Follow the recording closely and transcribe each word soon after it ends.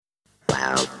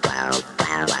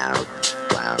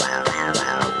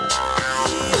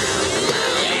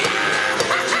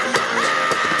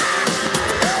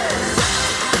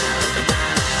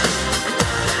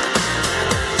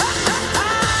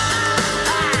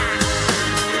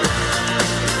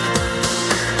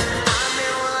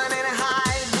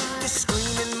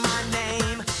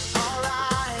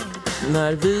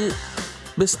När vi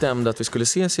bestämde att vi skulle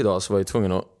ses idag så var jag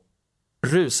tvungen att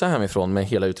rusa hemifrån med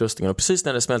hela utrustningen. Och precis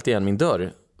när det smälte igen min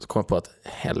dörr så kom jag på att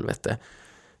helvete,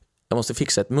 jag måste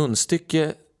fixa ett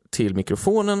munstycke till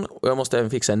mikrofonen och jag måste även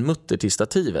fixa en mutter till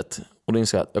stativet. Och då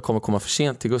insåg jag att jag kommer komma för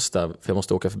sent till Gustav för jag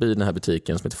måste åka förbi den här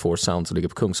butiken som heter Four Sound som ligger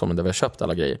på Kungsholmen där vi har köpt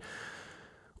alla grejer.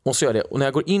 Och så gör jag det. Och när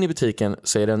jag går in i butiken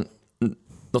så är det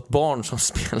något barn som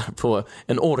spelar på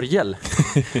en orgel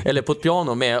eller på ett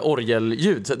piano med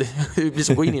orgelljud. Så det blir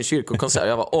som att gå in i en kyrkokonsert.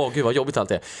 Jag var, gud vad jobbigt allt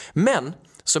det är. Men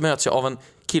så möts jag av en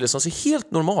kille som ser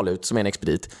helt normal ut, som är en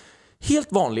expedit.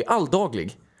 Helt vanlig,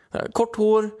 alldaglig. Kort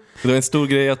hår. Det är en stor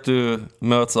grej att du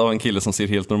möts av en kille som ser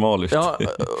helt normal ut. Ja,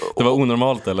 det var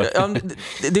onormalt eller? Ja,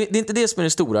 det är inte det som är det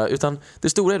stora, utan det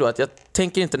stora är då att jag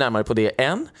tänker inte närmare på det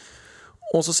än.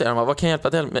 Och så säger han, vad kan jag hjälpa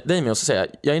dig med? Och så säger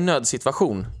jag är i en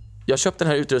nödsituation. Jag köpte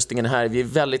den här utrustningen här, vi är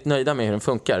väldigt nöjda med hur den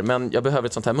funkar, men jag behöver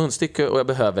ett sånt här munstycke och jag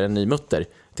behöver en ny mutter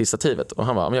till stativet. Och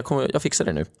han bara, men jag fixar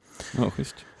det nu. Ja,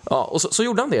 schysst. Ja, och så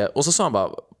gjorde han det. Och så sa han bara,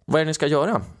 vad är det ni ska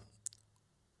göra?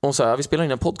 Och så sa jag, vi spelar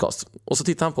in en podcast. Och så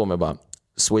tittade han på mig och bara,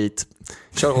 sweet,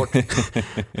 kör hårt.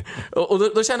 och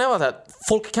då känner jag att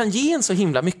folk kan ge en så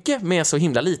himla mycket med så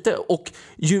himla lite. Och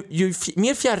ju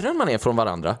mer fjärran man är från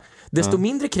varandra, desto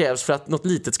mindre krävs för att något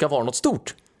litet ska vara något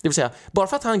stort. Det vill säga, bara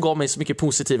för att han gav mig så mycket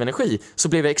positiv energi så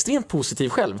blev jag extremt positiv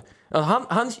själv.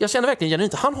 Jag känner verkligen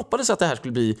genuint, han hoppades att det här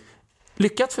skulle bli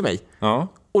lyckat för mig. Ja.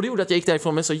 Och det gjorde att jag gick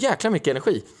därifrån med så jäkla mycket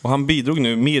energi. Och han bidrog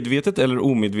nu medvetet eller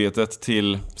omedvetet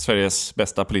till Sveriges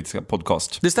bästa politiska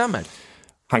podcast. Det stämmer.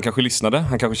 Han kanske lyssnade,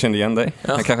 han kanske kände igen dig.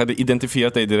 Ja. Han kanske hade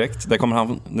identifierat dig direkt. Där kommer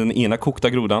han, den ena kokta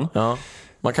grodan. Ja.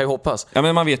 Man kan ju hoppas. Ja,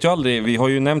 men man vet ju aldrig. Vi har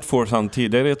ju nämnt Four Sound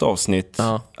tidigare i ett avsnitt.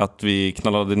 Ja. Att vi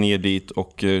knallade ner dit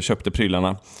och köpte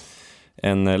prylarna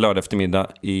en lördag eftermiddag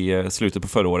i slutet på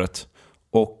förra året.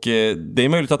 Och det är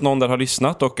möjligt att någon där har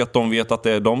lyssnat och att de vet att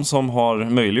det är de som har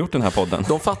möjliggjort den här podden.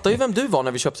 De fattar ju vem du var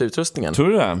när vi köpte utrustningen. Tror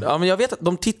du det? Ja, men jag vet att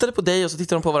de tittade på dig och så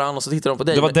tittade de på varandra och så tittade de på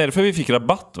dig. Det var därför vi fick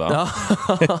rabatt, va?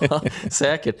 Ja,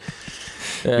 säkert.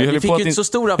 Vi fick ju inte så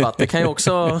stor rabatt, det kan ju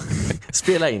också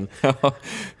spela in. Ja,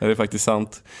 det är faktiskt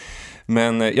sant.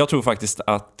 Men jag tror faktiskt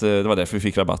att det var därför vi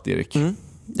fick rabatt, Erik.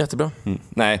 Jättebra.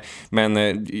 Nej, men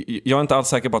jag är inte alls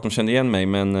säker på att de kände igen mig,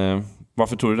 men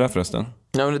varför tror du det förresten?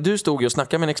 Ja, men du stod ju och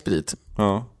snackade med en expedit.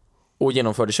 Ja. Och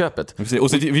genomförde köpet.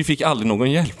 Och så, vi fick aldrig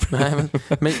någon hjälp. Nej,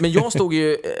 men jag stod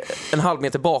ju en halv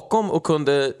meter bakom och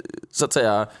kunde så att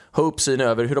säga ha uppsyn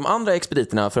över hur de andra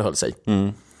expediterna förhöll sig.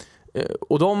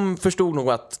 Och de förstod nog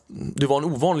att du var en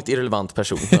ovanligt irrelevant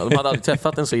person. De hade aldrig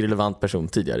träffat en så irrelevant person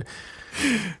tidigare.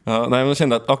 Ja, nej, men de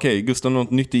kände att okej, Gustav,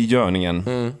 något nytt i görningen.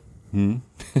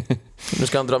 Nu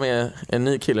ska han dra med en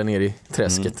ny kille ner i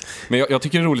träsket. Men jag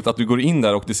tycker det är roligt att du går in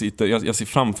där och det sitter, jag ser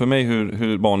framför mig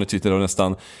hur barnet sitter och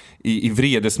nästan i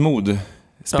vredesmod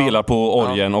spelar på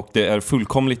orgeln och det är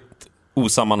fullkomligt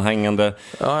osammanhängande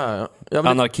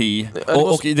anarki.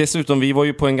 Och dessutom, vi var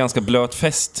ju på en ganska blöt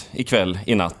fest ikväll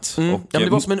i natt. Och det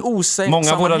var som en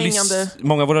osammanhängande...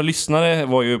 Många av våra lyssnare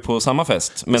var ju på samma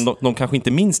fest, men de kanske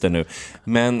inte minns det nu.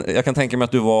 Men jag kan tänka mig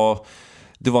att du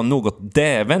var något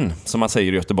däven, som man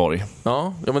säger i Göteborg.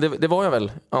 Ja, men det var jag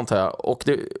väl, antar jag. Och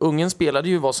ungen spelade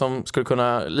ju vad som skulle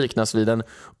kunna liknas vid en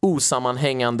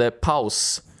osammanhängande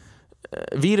pausvirvel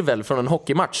från en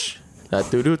hockeymatch.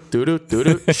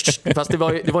 Fast det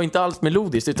var inte alls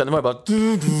melodiskt, utan det var bara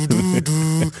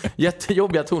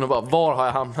jättejobbiga toner. Bara, var har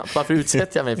jag hamnat? Varför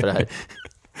utsätter jag mig för det här?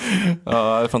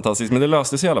 Ja, det är fantastiskt. Men det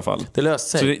löste sig i alla fall. Det löste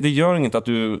sig. Så det gör inget att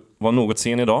du var något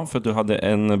sen idag, för att du hade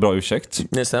en bra ursäkt.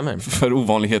 Det stämmer. För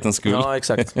ovanlighetens skull. Ja,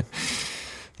 exakt.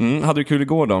 Hade du kul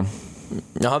igår då?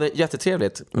 Jag hade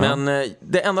jättetrevligt. Men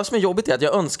det enda som är jobbigt är att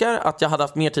jag önskar att jag hade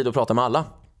haft mer tid att prata med alla.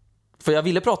 För jag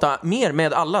ville prata mer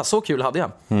med alla. Så kul hade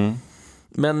jag.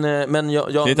 Men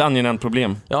jag... Det är ett angenämt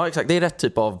problem. Ja, exakt. Det är rätt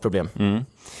typ av problem.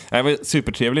 Det var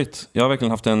supertrevligt. Jag har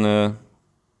verkligen haft en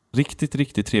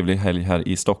riktigt trevlig helg här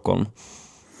i Stockholm.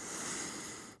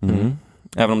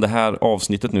 Även om det här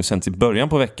avsnittet nu sänds i början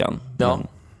på veckan. Ja.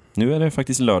 Nu är det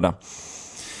faktiskt lördag.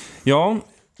 Ja,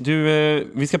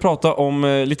 vi ska prata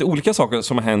om lite olika saker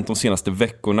som har hänt de senaste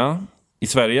veckorna i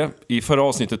Sverige. I förra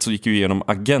avsnittet så gick vi igenom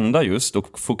Agenda just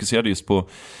och fokuserade just på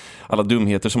alla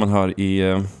dumheter som man hör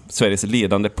i Sveriges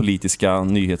ledande politiska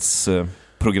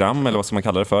program, eller vad ska man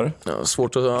kalla det för? Ja,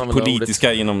 svårt att använda politiska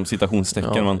ordet. inom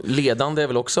citationstecken. Ja, ledande är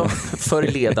väl också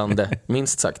förledande,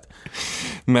 minst sagt.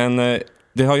 Men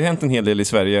det har ju hänt en hel del i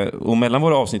Sverige, och mellan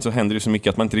våra avsnitt så händer det så mycket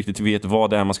att man inte riktigt vet vad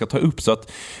det är man ska ta upp. Så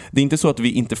att det är inte så att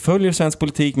vi inte följer svensk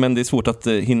politik, men det är svårt att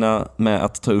hinna med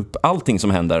att ta upp allting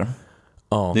som händer.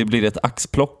 Ja. Det blir ett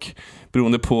axplock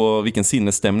beroende på vilken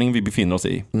sinnesstämning vi befinner oss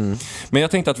i. Men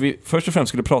jag tänkte att vi först och främst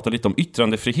skulle prata lite om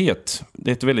yttrandefrihet.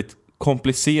 Det är ett väldigt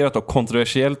komplicerat och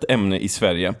kontroversiellt ämne i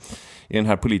Sverige. I den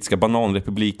här politiska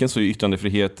bananrepubliken så är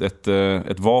yttrandefrihet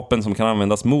ett vapen som kan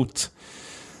användas mot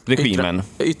regimen.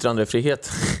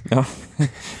 Yttrandefrihet. Ja.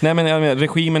 Nej, men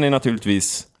regimen är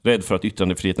naturligtvis rädd för att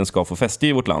yttrandefriheten ska få fäste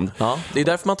i vårt land. Ja, det är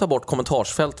därför man tar bort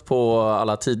kommentarsfält på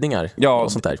alla tidningar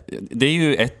och sånt där. Det är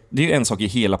ju en sak i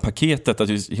hela paketet,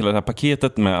 hela det här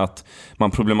paketet med att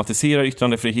man problematiserar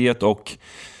yttrandefrihet och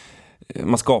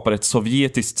man skapar ett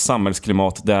sovjetiskt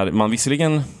samhällsklimat där man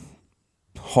visserligen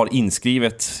har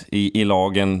inskrivet i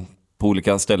lagen på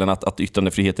olika ställen att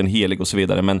yttrandefriheten är helig och så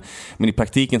vidare, men i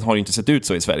praktiken har det inte sett ut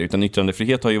så i Sverige, utan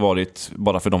yttrandefrihet har ju varit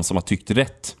bara för de som har tyckt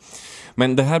rätt.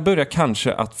 Men det här börjar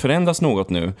kanske att förändras något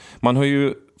nu. Man har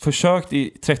ju försökt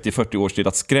i 30-40 års tid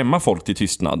att skrämma folk till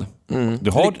tystnad.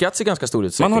 Det har lyckats i ganska stor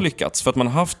utsträckning. Man har lyckats för att man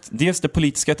har haft dels det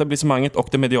politiska etablissemanget och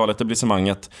det mediala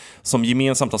etablissemanget som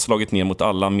gemensamt har slagit ner mot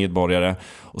alla medborgare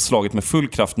och slagit med full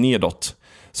kraft nedåt.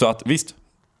 Så att visst,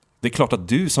 det är klart att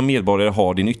du som medborgare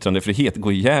har din yttrandefrihet.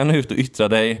 Gå gärna ut och yttra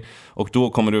dig, och då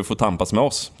kommer du få tampas med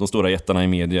oss, de stora jättarna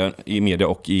i media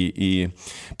och i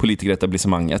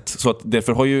politikeretablissemanget. Så att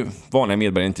därför har ju vanliga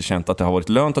medborgare inte känt att det har varit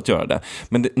lönt att göra det.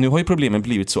 Men nu har ju problemen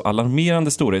blivit så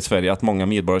alarmerande stora i Sverige att många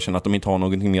medborgare känner att de inte har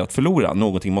någonting mer att förlora.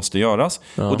 Någonting måste göras.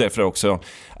 Ja. Och därför är också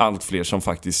allt fler som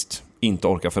faktiskt inte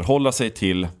orkar förhålla sig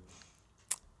till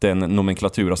den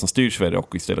nomenklatura som styr Sverige,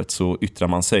 och istället så yttrar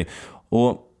man sig.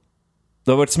 Och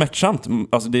det har varit smärtsamt.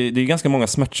 Alltså det är ganska många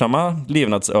smärtsamma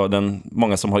levnadsöden.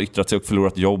 Många som har yttrat sig och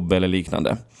förlorat jobb eller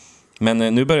liknande. Men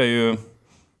nu börjar ju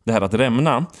det här att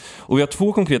rämna. Och vi har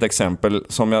 2 konkreta exempel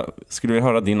som jag skulle vilja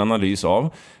höra din analys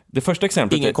av. Det första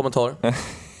exemplet... Ingen kommentar.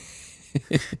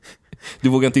 Du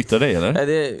vågar inte yttra dig, eller?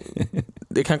 Nej,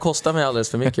 det kan kosta mig alldeles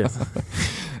för mycket.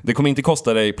 Det kommer inte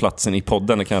kosta dig platsen i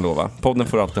podden, det kan jag lova. Podden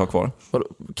får du alltid ha kvar.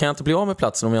 Kan jag inte bli av med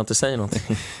platsen om jag inte säger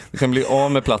någonting? Du kan bli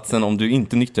av med platsen om du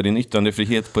inte nyttjar din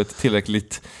yttrandefrihet på ett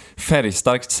tillräckligt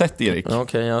färgstarkt sätt, Erik.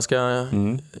 Okej, jag ska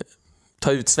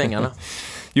ta ut svängarna.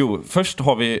 Jo, först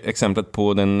har vi exemplet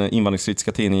på den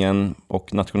invandringskritiska tidningen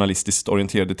och nationalistiskt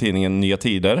orienterade tidningen Nya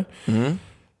Tider.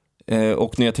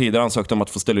 Och Nya Tider ansökte om att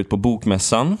få ställa ut på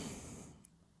Bokmässan.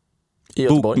 I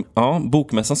Göteborg?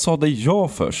 Bokmässan sa det ja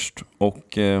först,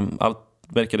 och allt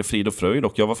verkade frid och fröjd,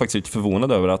 och jag var faktiskt lite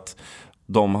förvånad över att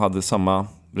de hade samma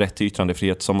rätt till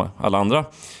yttrandefrihet som alla andra,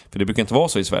 för det brukar inte vara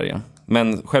så i Sverige.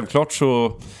 Men självklart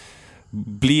så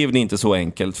blev det inte så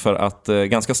enkelt, för att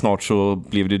ganska snart så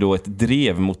blev det då ett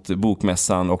drev mot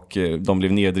Bokmässan, och de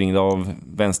blev nedringda av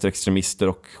vänsterextremister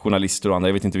och journalister och andra.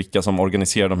 Jag vet inte vilka som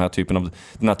organiserar den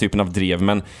här typen av drev,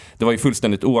 men det var ju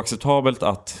fullständigt oacceptabelt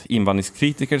att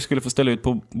invandringskritiker skulle få ställa ut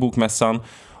på Bokmässan,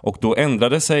 och då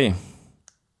ändrade sig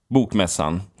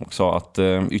Bokmässan och sa att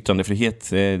yttrandefrihet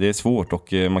det är svårt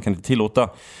och man kan inte tillåta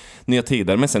Nya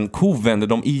Tider. Men sen kovände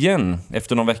de igen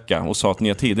efter någon vecka och sa att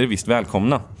Nya Tider är visst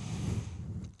välkomna.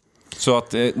 Så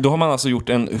att då har man alltså gjort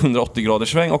en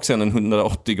 180-graders sväng och sen en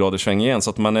 180-graders sväng igen, så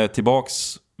att man är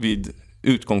tillbaks vid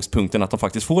utgångspunkten att de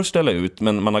faktiskt får ställa ut,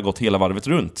 men man har gått hela varvet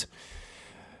runt.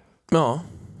 Ja.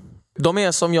 De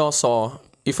är, som jag sa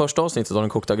i första avsnittet av Den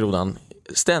kokta grodan,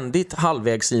 ständigt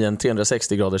halvvägs i en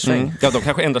 360-graders sväng. Ja, de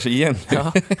kanske ändrar sig igen.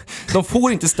 Ja. De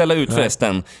får inte ställa ut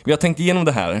förresten. Vi har tänkt igenom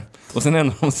det här. Och sen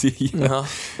ändrar de sig igen. Ja.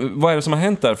 Vad är det som har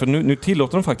hänt där? För nu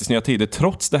tillåter de faktiskt Nya Tider,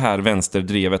 trots det här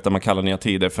vänsterdrevet där man kallar Nya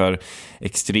Tider för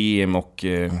extrem och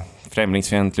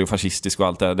främlingsfientlig och fascistisk och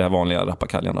allt det här vanliga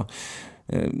rappakaljan.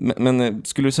 Men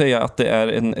skulle du säga att det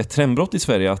är ett trendbrott i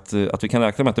Sverige att vi kan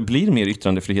räkna med att det blir mer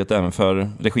yttrandefrihet även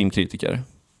för regimkritiker?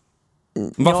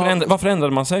 Varför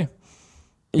ändrade man sig?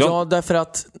 Ja, därför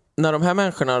att när de här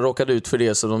människorna råkade ut för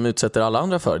det som de utsätter alla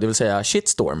andra för, det vill säga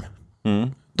shitstorm,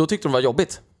 då tyckte de det var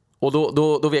jobbigt. Och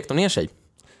då vek de ner sig.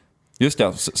 Just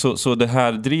det, så det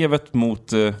här drevet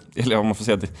mot, eller om man får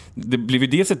säga det blev ju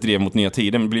dels ett drev mot Nya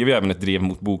Tider, men det blev ju även ett drev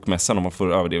mot Bokmässan, om man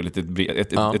får överdriva lite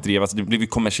ett drev. Alltså det blev ju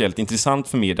kommersiellt intressant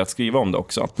för media att skriva om det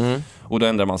också. Och då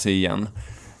ändrar man sig igen.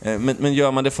 Men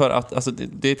gör man det för att, alltså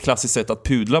det är ett klassiskt sätt att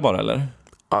pudla bara, eller?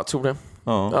 Ja, jag tror det.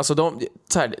 Ja. Alltså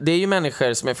det är ju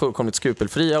människor som är fullkomligt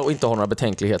skrupelfria och inte har några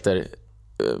betänkligheter,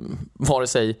 vare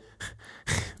sig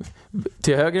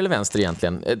till höger eller vänster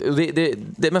egentligen.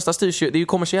 Det mesta styrs ju, det är ju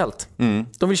kommersiellt.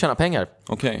 De vill tjäna pengar.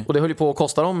 Okay. Och det höll ju på att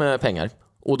kosta dem pengar.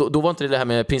 Och då var inte det här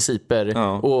med principer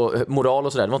och moral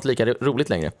och sådär, det var inte lika roligt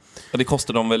längre. Ja, det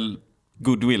kostade dem väl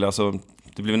goodwill, alltså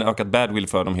det blev en ökad badwill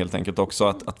för dem helt enkelt också,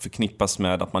 att förknippas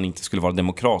med att man inte skulle vara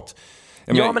demokrat.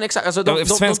 Men exakt. Alltså,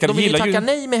 de vill ju tacka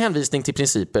nej med hänvisning till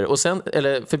principer och sen,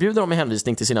 eller förbjuda dem med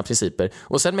hänvisning till sina principer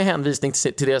och sen med hänvisning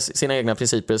till sina egna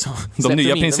principer så de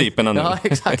nya principerna nu. Ja,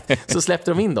 exakt. Så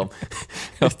släppte de in dem.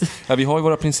 Ja, vi har ju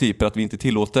våra principer att vi inte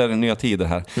tillåter nya tider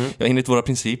här. Ja, enligt våra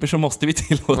principer så måste vi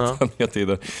tillåta nya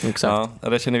tider. Exakt. Ja,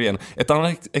 det känner vi igen. Ett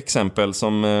annat exempel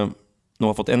som nog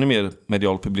har fått ännu mer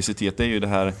medial publicitet är ju det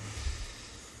här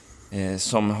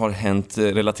som har hänt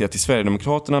relaterat till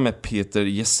Sverigedemokraterna med Peter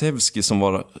Jezewski som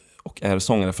var och är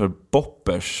sångare för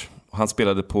Boppers. Han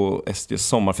spelade på SDs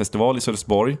sommarfestival i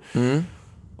Sölvesborg.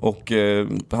 Och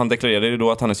han deklarerade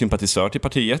då att han är sympatisör till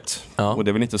partiet. Och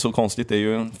det är väl inte så konstigt. Det är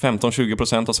ju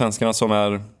 15-20% av svenskarna som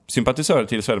är sympatisörer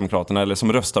till Sverigedemokraterna eller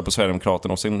som röstar på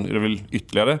Sverigedemokraterna. Och sen är det väl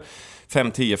ytterligare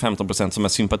 5-10-15% som är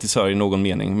sympatisörer i någon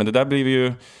mening. Men det där blir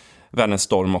ju världens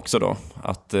storm också då.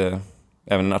 Att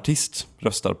även en artist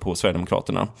röstar på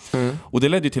Sverigedemokraterna. Och det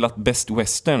ledde ju till att Best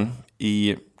Western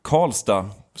i Karlstad,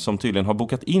 som tydligen har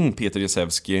bokat in Peter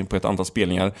Jezewski på ett antal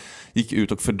spelningar, gick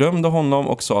ut och fördömde honom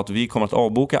och sa att vi kommer att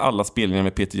avboka alla spelningar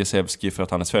med Peter Jezewski för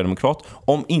att han är sverigedemokrat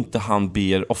om inte han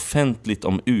ber offentligt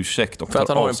om ursäkt. Och för att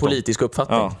han har en politisk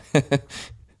uppfattning. Ja.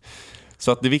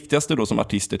 Så att det viktigaste då som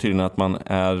artist är tydligen att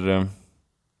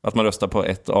man röstar på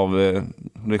ett av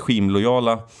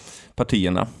regimlojala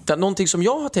partierna. Någonting som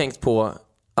jag har tänkt på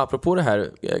apropå det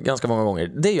här ganska många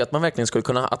gånger, det är ju att man verkligen skulle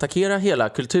kunna attackera hela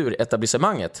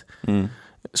kulturetablissemanget.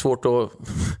 Svårt att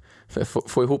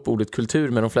få ihop ordet kultur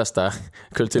med de flesta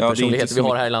kulturpersonligheter vi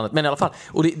har här i landet. Men i alla fall,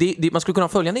 och man skulle kunna ha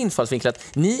följande infallsvinkel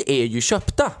att ni är ju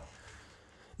köpta.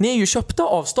 Ni är ju köpta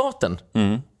av staten.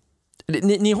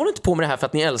 Ni håller inte på med det här för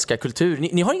att ni älskar kultur.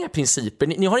 Ni har inga principer,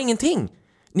 ni har ingenting.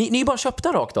 Ni är bara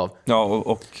köpta rakt av. Ja,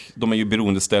 och de är ju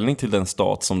beroendeställning till den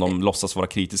stat som de låtsas vara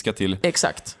kritiska till.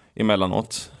 Exakt.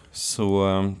 Emellanåt. Så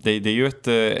det är ju ett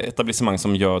etablissemang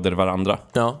som göder varandra.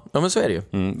 Ja, men så är det ju.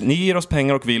 Ni ger oss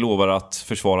pengar och vi lovar att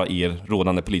försvara er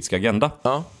rådande politiska agenda.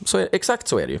 Ja, exakt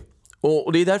så är det ju.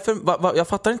 Och det är därför, jag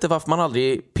fattar inte varför man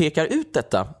aldrig pekar ut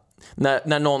detta.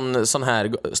 När någon sån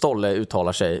här stolle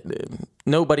uttalar sig.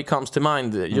 Nobody comes to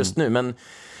mind just nu, men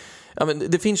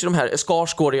det finns ju de här,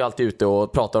 Skarsgård är ju alltid ute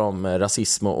och pratar om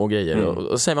rasism och grejer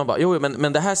och säger man bara, jo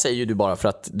men det här säger ju du bara för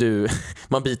att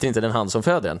man biter inte den hand som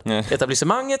föder den.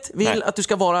 Etablissemanget vill att du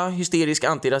ska vara hysterisk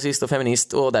antirasist och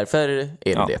feminist och därför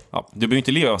är du det. Ja. Du behöver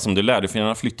inte leva som du lär, du får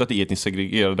gärna flytta till etniskt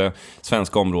segregerade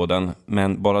svenska områden,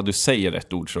 men bara du säger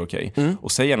rätt ord så är okej.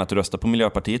 Och säg gärna att du röstar på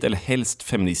Miljöpartiet eller helst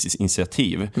Feministiskt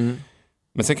initiativ.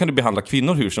 Men sen kan du behandla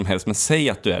kvinnor hur som helst, men säg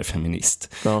att du är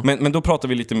feminist. Ja. Men då pratar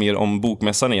vi lite mer om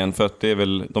Bokmässan igen, för att de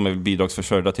är väl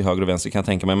bidragsförsörjda till höger och vänster kan jag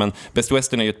tänka mig. Men Best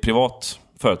Western är ju ett privat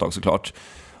företag såklart.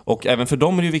 Och även för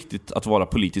dem är det ju viktigt att vara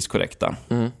politiskt korrekta.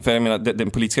 För jag menar,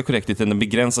 den politiska korrektheten den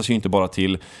begränsar sig ju inte bara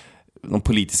till de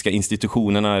politiska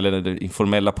institutionerna eller det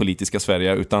informella politiska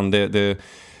Sverige, utan det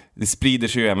sprider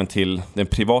sig ju även till den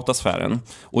privata sfären.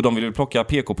 Och de vill ju plocka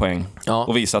PK-poäng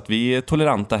och visa att vi är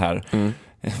toleranta här.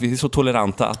 Vi är så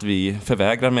toleranta att vi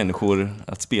förvägrar människor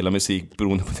att spela musik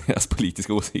beroende på deras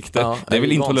politiska åsikter. Ja, det är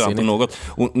väl intolerant om något.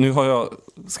 Och nu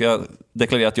ska jag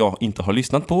deklarera att jag inte har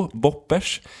lyssnat på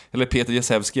Boppers eller Peter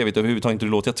Jezewski. Jag vet överhuvudtaget inte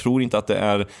hur det låter. Jag tror inte att det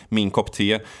är min kopp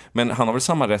te. Men han har väl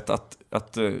samma rätt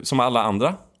att som alla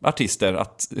andra artister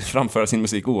att framföra sin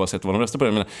musik oavsett vad de röstar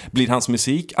på. Men blir hans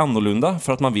musik annorlunda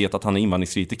för att man vet att han är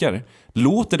invandringskritiker?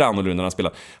 Låter det annorlunda när han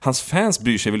spelar? Hans fans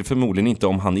bryr sig väl förmodligen inte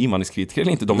om han är invandringskritiker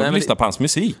eller inte. De vill lyssna på hans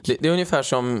musik. Det är ungefär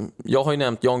som, jag har ju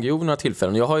nämnt Jan Guillou några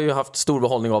tillfällen. Jag har ju haft stor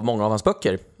behållning av många av hans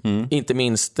böcker. Inte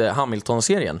minst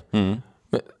Hamilton-serien.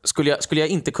 Skulle jag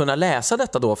inte kunna läsa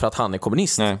detta då för att han är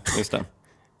kommunist? Nej, just det.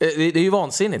 Det är ju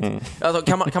vansinnigt. Alltså,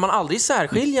 kan man aldrig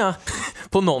särskilja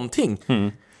på någonting?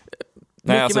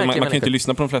 Nej, alltså, man kan ju inte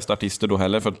lyssna på de flesta artister då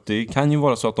heller, för det kan ju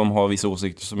vara så att de har vissa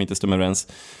åsikter som inte stämmer överens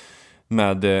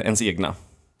med ens egna.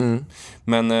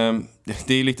 Men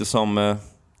det är lite som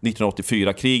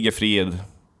 1984, krig är fred.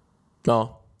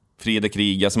 Ja. Fred är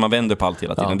krig, alltså man vänder på allt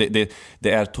hela tiden. Ja.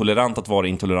 Det är tolerant att vara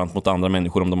intolerant mot andra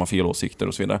människor om de har fel åsikter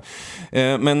och så vidare.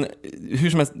 Men hur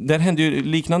som helst, där hände ju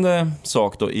liknande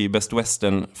sak då i Best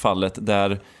Western-fallet,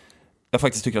 där jag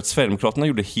faktiskt tycker att Sverigedemokraterna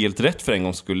gjorde helt rätt för en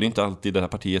gång skulle. Inte alltid det här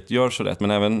partiet gör så rätt,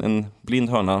 men även en blind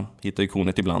hörna hittar ju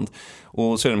kornet ibland.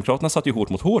 Och Sverigedemokraterna satt ju hårt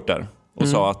mot hårt där och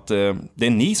sa att det är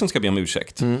ni som ska be om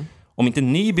ursäkt. Om inte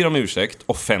ni ber om ursäkt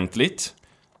offentligt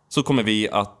så kommer vi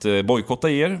att bojkotta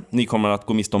er. Ni kommer att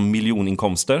gå miste om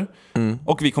miljoninkomster.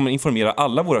 Och vi kommer informera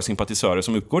alla våra sympatisörer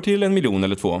som uppgår till 1 miljon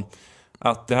eller 2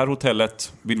 att det här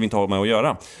hotellet vill vi inte ha med att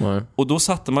göra. Nej. Och då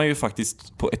satte man ju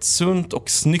faktiskt på ett sunt och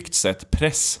snyggt sätt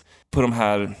press på de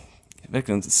här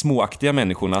verkligen småaktiga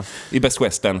människorna i Best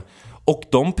Western. Och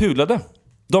de pudlade.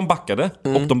 De backade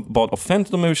och de bad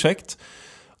offentligt om ursäkt.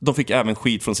 De fick även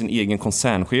skit från sin egen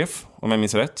koncernchef, om jag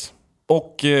minns rätt.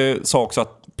 Och sa också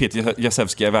att Peter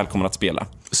Jasiewski är välkommen att spela.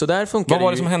 Så där funkar Vad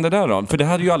var det som hände där då? För det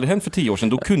hade ju aldrig hänt för 10 år sedan.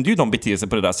 Då kunde ju de bete sig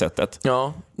på det där sättet.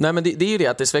 Ja, nej men det är ju det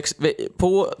att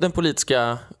på den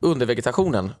politiska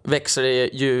undervegetationen växer det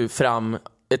ju fram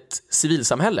ett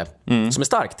civilsamhälle som är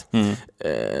starkt.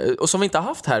 Och som vi inte har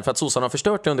haft här för att sossarna har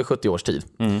förstört det under 70 års tid.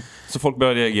 Så folk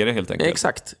börjar reagera helt enkelt.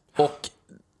 Exakt. Och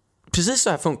precis så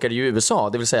här funkar det ju i USA.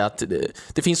 Det vill säga att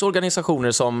det finns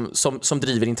organisationer som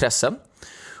driver intressen.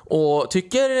 Och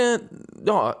tycker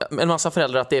en massa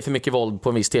föräldrar att det är för mycket våld på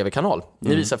en viss tv-kanal.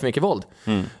 Ni visar för mycket våld.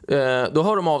 Då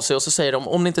hör de av sig och så säger de,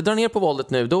 om ni inte drar ner på våldet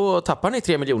nu, då tappar ni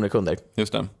 3 miljoner kunder.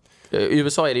 Just det. I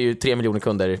USA är det ju 3 miljoner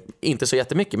kunder, inte så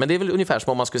jättemycket. Men det är väl ungefär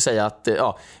som om man skulle säga att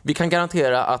vi kan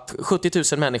garantera att 70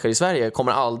 000 människor i Sverige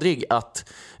kommer aldrig att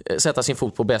sätta sin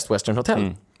fot på Best Western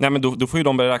Hotel. Nej, men då får ju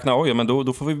de börja räkna, men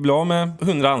då får vi bli av med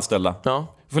 100 anställda.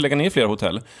 Ja. Vi får lägga ner fler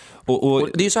hotell. Och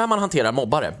det är ju så här man hanterar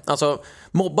mobbare. Alltså,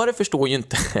 mobbare förstår ju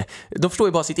inte... De förstår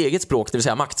ju bara sitt eget språk, det vill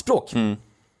säga maktspråk.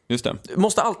 Just det.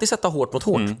 Måste alltid sätta hårt mot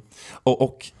hårt.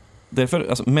 Och därför,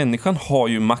 alltså, människan har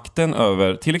ju makten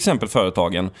över till exempel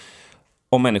företagen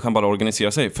om människan bara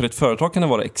organiserar sig. För ett företag kan det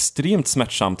vara extremt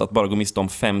smärtsamt att bara gå miste om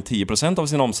 5-10% av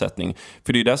sin omsättning.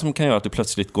 För det är ju det som kan göra att du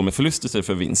plötsligt går med förlust istället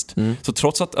för vinst. Så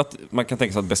trots att man kan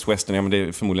tänka sig att Best Western, men det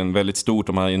är förmodligen väldigt stort,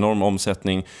 de har enorm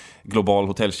omsättning, global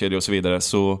hotellkedja och så vidare,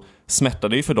 så smärtar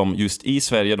det ju för dem just i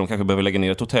Sverige. De kanske behöver lägga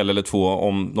ner ett hotell eller 2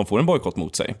 om de får en bojkott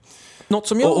mot sig. Något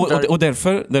som jag undrar... och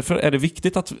därför är det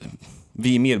viktigt att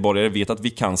vi medborgare vet att vi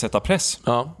kan sätta press.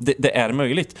 Ja. Det är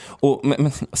möjligt.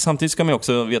 Men samtidigt ska man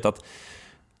också veta att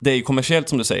det är ju kommersiellt,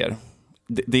 som du säger.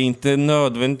 Det är inte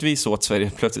nödvändigtvis så att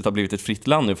Sverige plötsligt har blivit ett fritt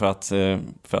land nu för att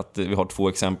vi har 2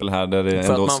 exempel här där det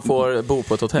för ändå... att man får bo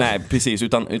på ett hotell. Nej, precis.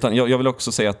 Utan jag vill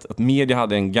också säga att media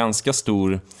hade en ganska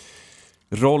stor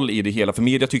roll i det hela. För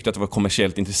media tyckte att det var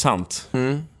kommersiellt intressant.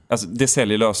 Alltså, det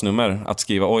säljer lösnummer att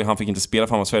skriva, oj, han fick inte spela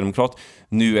för han var Sverigedemokrat.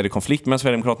 Nu är det konflikt med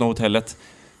Sverigedemokraterna och hotellet.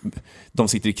 De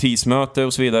sitter i krismöte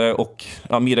och så vidare. Och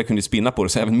media kunde spinna på det.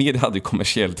 Så även media hade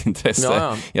kommersiellt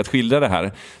intresse i att skildra det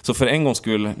här. Så för en gångs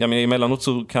skull, emellanåt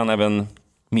så kan även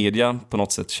media på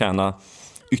något sätt tjäna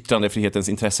yttrandefrihetens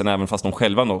intressen, även fast de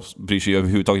själva då bryr sig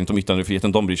överhuvudtaget inte om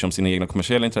yttrandefriheten. De bryr sig om sina egna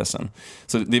kommersiella intressen.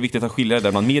 Så det är viktigt att skilja det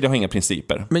där. Man, media har inga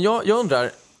principer. Men jag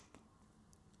undrar,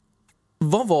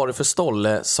 vad var det för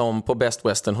stolle som på Best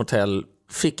Western Hotel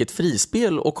fick ett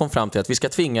frispel och kom fram till att vi ska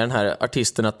tvinga den här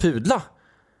artisten att pudla?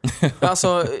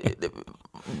 Alltså,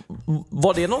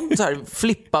 var det någon så här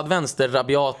flippad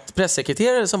vänsterrabiat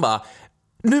pressekreterare som bara,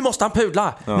 nu måste han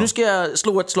pudla, nu ska jag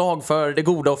slå ett slag för det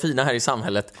goda och fina här i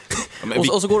samhället.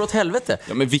 Och så går det åt helvete.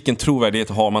 Ja, men vilken trovärdighet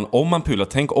har man om man pudlar?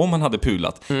 Tänk om man hade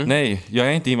pudlat. Nej, jag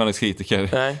är inte invandringskritiker.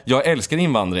 Nej. Jag älskar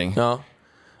invandring. Ja.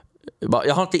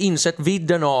 Jag har inte insett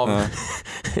vidden av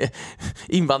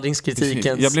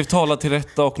invandringskritikens... Jag blev talad till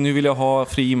rätta och nu vill jag ha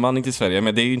fri invandring till Sverige.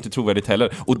 Men det är ju inte trovärdigt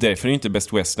heller. Och därför är inte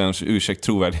Best Westerns ursäkt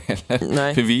trovärdig heller.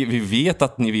 Nej. För vi vet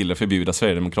att ni ville förbjuda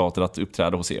Sverigedemokrater att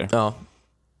uppträda hos er. Ja.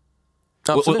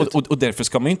 Och därför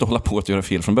ska man ju inte hålla på att göra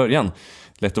fel från början.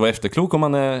 Lätt att vara efterklok om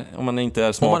man inte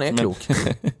är smart. Om man är klok.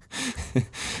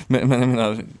 men jag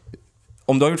menar,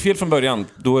 om du har gjort fel från början,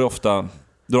 då är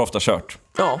det ofta kört.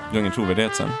 Ja. Du har ingen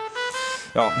trovärdighet sen.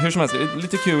 Ja, hur som helst,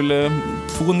 lite kul.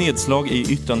 2 nedslag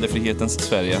i yttrandefrihetens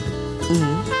Sverige.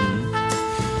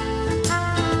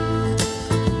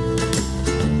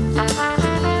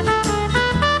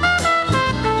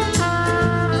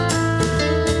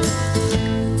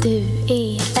 Du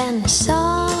är en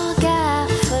saga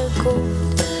för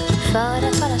god för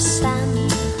att vara sann.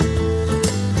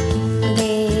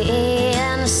 Det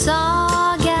är en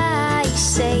saga i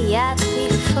sig att vi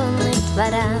funnit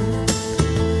varann.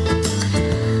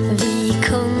 Vi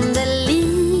kunde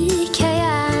lika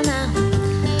gärna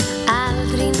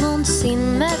aldrig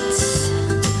någonsin mötts.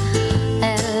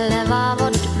 Eller var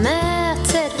vårt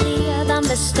möte redan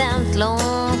bestämt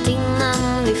långt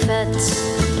innan vi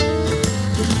fötts.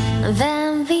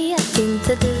 Vem vet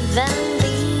inte du, vem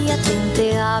vet inte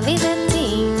jag. Vi vet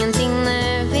ingenting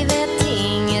nu, vi vet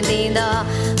inget idag.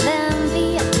 Vem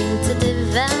vet inte du,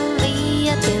 vem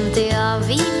vet inte jag.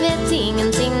 Vi vet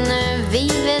ingenting nu, vi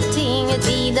vet inget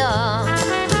idag.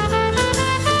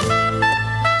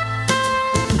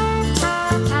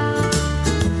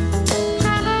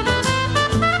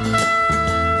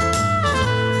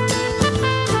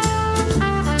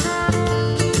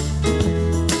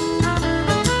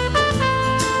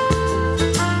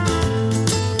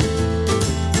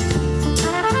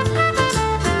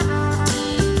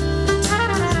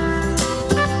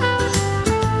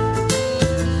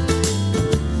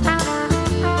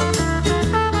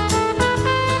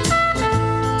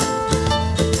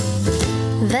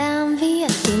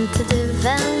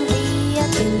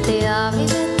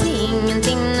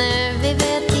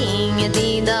 inget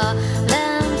idag.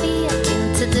 Vem vet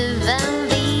inte du, vem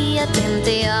vet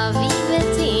inte jag. Vi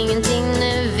vet ingenting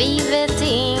nu, vi vet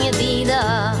inget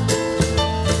idag.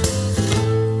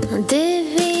 Du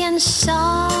är en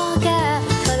saga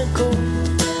för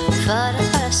god, för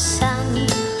att vara sann.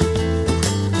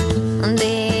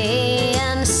 Det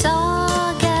är en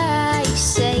saga i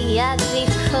sig att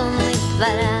vi funnit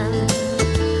varann.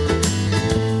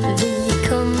 Vi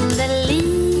kunde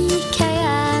lika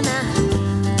gärna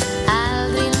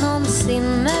aldrig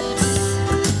någonsin mötts.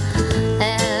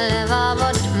 Eller var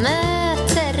vårt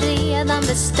möte redan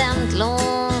bestämt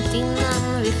långt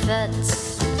innan vi fötts.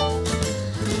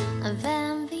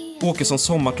 Åkessons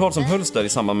sommartal som hölls där i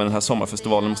samband med den här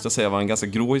sommarfestivalen måste jag säga var en ganska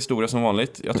grå historia som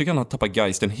vanligt. Jag tycker han har tappat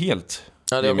geisten helt.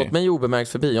 Ja, det har gått mig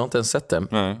obemärkt förbi, jag har inte ens sett det.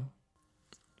 Nej.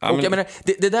 Och jag menar,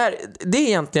 det är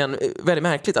egentligen väldigt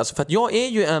märkligt alltså, för att jag är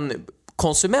ju en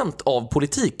konsument av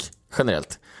politik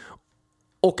generellt.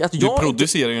 Och att du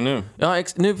producerar ju nu. Ja,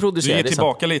 nu producerar jag. Du ger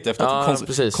tillbaka lite efter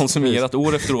att konsumerat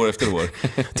år efter år efter år.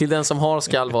 Till den som har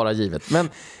skall vara givet. Men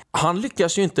han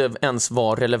lyckas ju inte ens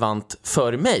vara relevant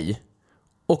för mig.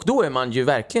 Och då är man ju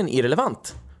verkligen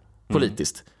irrelevant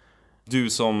politiskt. Du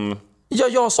som...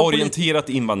 jag som orienterat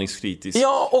invandringskritisk.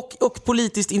 Ja, och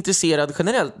politiskt intresserad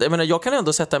generellt. Jag menar, jag kan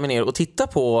ändå sätta mig ner och titta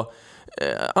på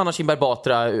Anna Kinberg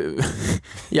Batra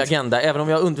i Agenda, även om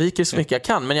jag undviker så mycket jag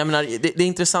kan. Men jag menar, det är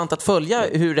intressant att följa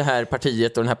hur det här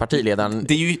partiet och den här partiledaren...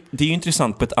 Det är ju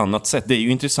intressant på ett annat sätt. Det är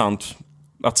ju intressant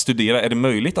att studera. Är det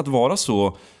möjligt att vara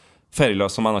så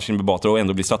färglös som Anna Kinberg Batra och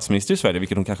ändå bli statsminister i Sverige,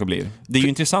 vilket hon kanske blir? Det är ju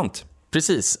intressant.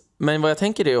 Precis, men vad jag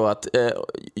tänker är att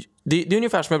det är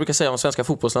ungefär som jag brukar säga om svenska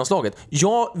fotbollslandslaget.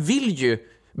 Jag vill ju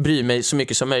bry mig så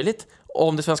mycket som möjligt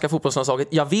om det svenska fotbollslandslaget.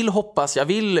 Jag vill hoppas, jag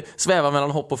vill sväva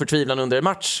mellan hopp och förtvivlan under en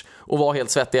match och vara helt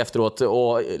svettig efteråt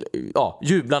och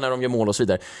jubla när de gör mål och så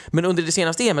vidare. Men under det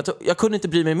senaste EM:et, jag kunde inte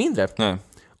bry mig mindre. Nej.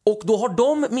 Och då har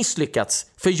de misslyckats.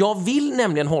 För jag vill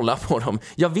nämligen hålla på dem.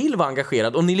 Jag vill vara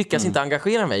engagerad och ni lyckas inte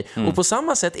engagera mig. Och på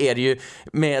samma sätt är det ju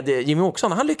med Jimmy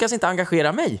Åkesson. Han lyckas inte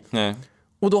engagera mig. Nej.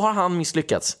 Och då har han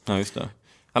misslyckats. Ja, just det.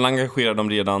 Han engagerar dem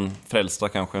redan frälsta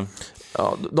kanske.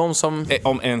 Ja, de som...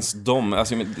 Om ens de.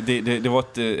 Alltså, det var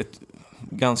ett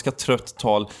ganska trött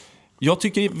tal. Jag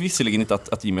tycker visserligen inte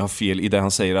att Jimmy har fel i det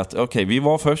han säger att okej, vi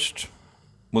var först.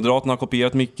 Moderaterna har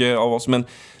kopierat mycket av oss, men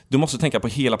du måste tänka på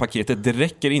hela paketet. Det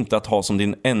räcker inte att ha som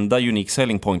din enda unique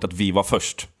selling point att vi var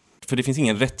först. För det finns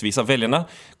ingen rättvisa. Väljarna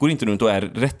går inte runt och är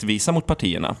rättvisa mot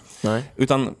partierna. Nej.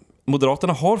 Utan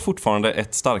Moderaterna har fortfarande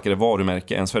ett starkare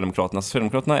varumärke än Sverigedemokraterna.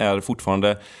 Sverigedemokraterna är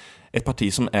fortfarande ett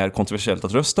parti som är kontroversiellt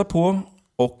att rösta på.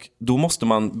 Och då måste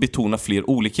man betona fler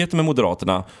olikheter med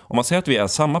Moderaterna. Om man säger att vi är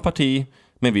samma parti,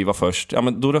 men vi var först, ja,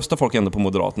 men då röstar folk ändå på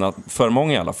Moderaterna, för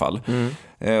många i alla fall.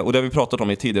 Och det har vi pratat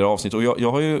om i tidigare avsnitt. Och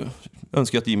jag har ju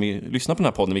önskat att Jimmy lyssnar på den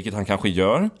här podden, vilket han kanske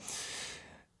gör.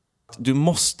 Du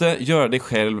måste göra dig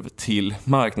själv till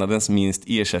marknadens minst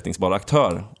ersättningsbara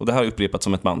aktör. Och det här har upprepats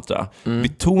som ett mantra.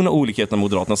 Betona olikheterna med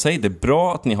Moderaterna. Säg, det är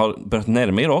bra att ni har börjat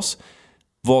närma er oss.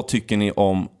 Vad tycker ni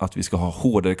om att vi ska ha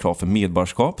hårdare krav för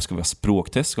medborgarskap? Ska vi ha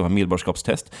språktest? Ska vi ha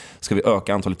medborgarskapstest? Ska vi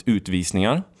öka antalet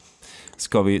utvisningar?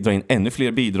 Ska vi dra in ännu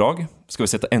fler bidrag? Ska vi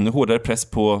sätta ännu hårdare press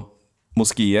på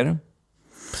moskéer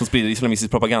som sprider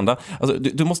islamistisk propaganda? Alltså,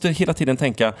 du måste hela tiden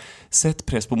tänka, sätt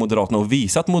press på Moderaterna och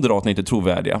visa att Moderaterna inte är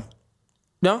trovärdiga.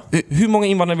 Ja. Hur många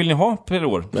invandrare vill ni ha per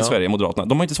år i Sverige, Moderaterna?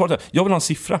 De har inte svarat. Jag vill ha en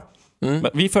siffra.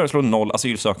 Vi föreslår 0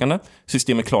 asylsökande.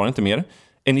 Systemet klarar inte mer.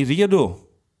 Är ni redo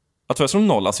att föreslå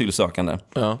 0 asylsökande?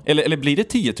 Ja. Eller blir det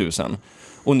 10 000?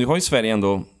 Och nu har ju Sverige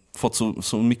ändå fått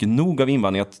så mycket nog av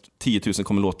invandring att 10 000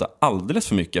 kommer låta alldeles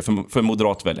för mycket för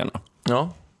moderatväljarna. Ja,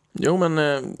 jo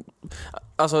men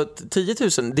alltså 10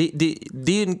 000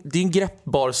 det är en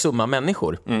greppbar summa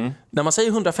människor. När man säger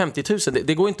 150 000,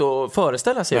 det går inte att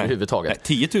föreställa sig överhuvudtaget.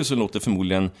 Nej, 10 000 låter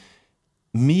förmodligen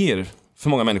mer för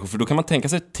många människor, för då kan man tänka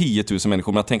sig 10 000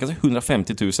 människor, men att tänka sig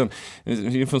 150 000,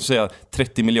 vi får säga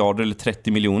 30 miljarder eller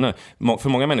 30 miljoner. För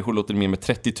många människor låter det mer med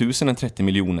 30 000 än 30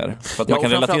 miljoner. För att man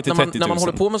kan relatera till 30 000. När man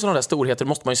håller på med sådana där storheter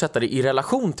måste man ju sätta det i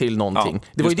relation till någonting.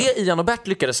 Ja, det var ju det Ian och Bert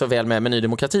lyckades så väl med Ny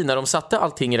Demokrati, när de satte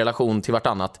allting i relation till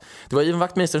vartannat. Det var Ivan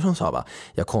Wachtmeister som sa,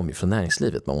 jag kom ju från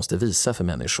näringslivet, man måste visa för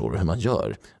människor hur man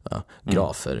gör. Ja,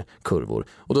 grafer, kurvor.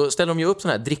 Och då ställer de ju upp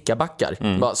sådana här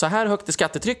drickabackar. Så här högt är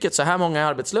skattetrycket, så här många är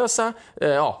arbetslösa.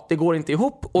 Det går inte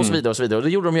ihop och så vidare och så vidare. Och det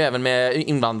gjorde de ju även med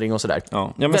invandring och sådär.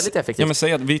 Ja, väldigt effektivt. Ja, men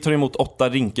säg att vi tar emot 8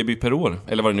 Rinkeby per år,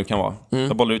 eller vad det nu kan vara.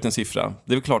 Jag bollar ut en siffra.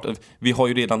 Det är väl klart att vi har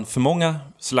ju redan för många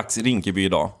slags Rinkeby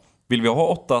idag. Vill vi ha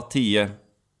 8, 10,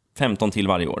 15 till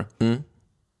varje år?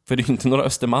 För det är ju inte några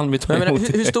Östermalm vi tar emot.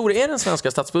 Hur stor är den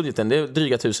svenska statsbudgeten? Det är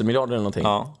dryga 1000 miljarder eller någonting.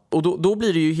 Ja. Och då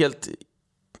blir det ju helt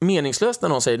meningslöst när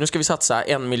någon säger nu ska vi satsa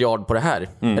 1 miljard på det här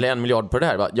eller 1 miljard på det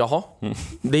här. Va? Jaha,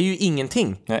 det är ju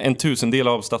ingenting. Ja, 1/1000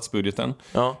 av statsbudgeten.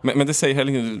 Ja. Men det säger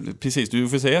heller precis, du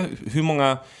får säga hur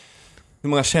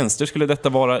många tjänster skulle detta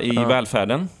vara i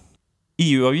välfärden?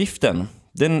 EU-avgiften,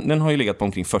 den har ju legat på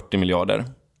omkring 40 miljarder.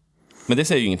 Men det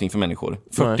säger ju ingenting för människor.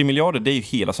 40 miljarder, det är ju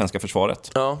hela svenska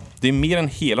försvaret. Ja. Det är mer än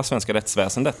hela svenska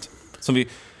rättsväsendet som vi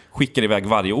skickar iväg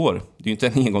varje år. Det är ju inte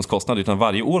en engångskostnad, utan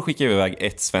varje år skickar vi iväg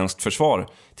ett svenskt försvar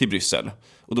till Bryssel.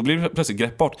 Och då blir det plötsligt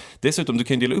greppbart. Dessutom, du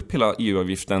kan ju dela upp hela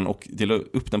EU-avgiften och dela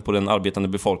upp den på den arbetande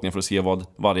befolkningen för att se vad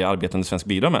varje arbetande svensk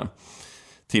bidrar med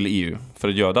till EU för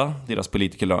att göda deras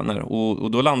politikerlöner.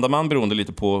 Och då landar man, beroende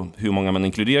lite på hur många man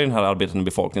inkluderar i den här arbetande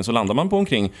befolkningen, så landar man på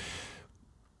omkring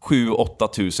 7-8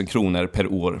 tusen kronor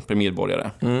per år per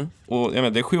medborgare. Och det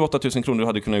är 7-8 tusen kronor du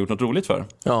hade kunnat gjort något roligt för.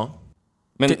 Ja.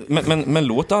 Men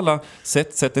låt alla,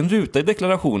 sätt en ruta i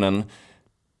deklarationen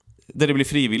där det blir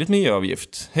frivilligt med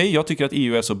EU-avgift. Hej, jag tycker att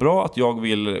EU är så bra att jag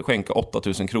vill skänka 8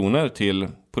 000 kronor till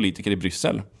politiker i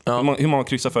Bryssel. Ja. Hur många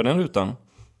kryssar för den rutan?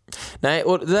 Nej,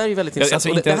 och det där är ju väldigt intressant. Alltså,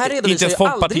 inte ens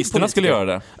folkpartisterna skulle göra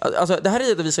det. Alltså, det här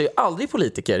redovisar ju aldrig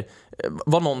politiker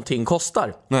vad någonting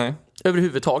kostar. Nej.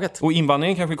 Överhuvudtaget. Och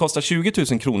invandringen kanske kostar 20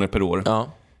 000 kronor per år.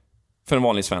 Ja. För en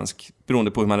vanlig svensk.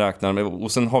 Beroende på hur man räknar.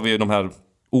 Och sen har vi de här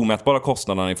omätbara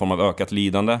kostnaderna i form av ökat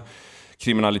lidande,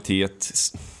 kriminalitet,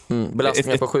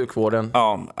 belastningar på sjukvården.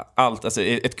 Ja, allt. Alltså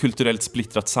ett kulturellt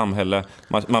splittrat samhälle.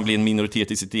 Man blir en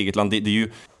minoritet i sitt eget land.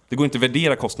 Det går inte att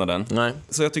värdera kostnaden. Nej.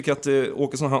 Så jag tycker att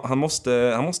Åkesson, han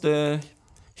måste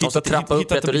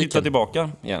hitta tillbaka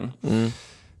igen.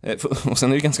 Och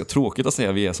sen är det ganska tråkigt att säga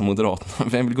att vi är som Moderaterna.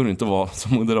 Vem vill gå runt och vara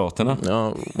som Moderaterna?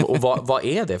 Ja, och vad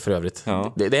är det för övrigt?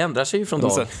 Ja. Det ändrar sig ju från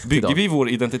dag till dag. Bygger vi vår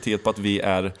identitet på att vi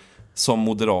är som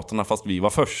Moderaterna fast vi var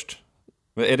först?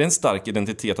 Är det en stark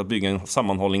identitet att bygga en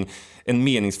sammanhållning, en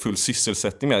meningsfull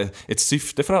sysselsättning med ett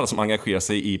syfte för alla som engagerar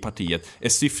sig i partiet? Är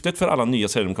syftet för alla nya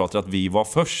sverigedemokrater att vi var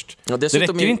först? Ja, det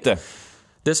räcker inte.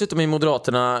 Dessutom är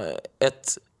Moderaterna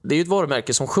det är ju ett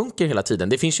varumärke som sjunker hela tiden.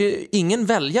 Det finns ju ingen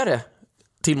väljare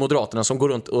till Moderaterna som går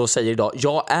runt och säger idag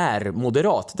jag är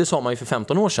moderat. Det sa man ju för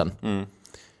 15 år sedan.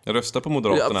 Jag röstar på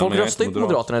Moderaterna. Folk röstar ju på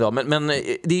Moderaterna idag. Men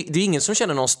det är ingen som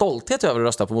känner någon stolthet över att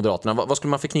rösta på Moderaterna. Vad skulle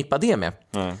man förknippa det med?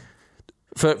 Nej.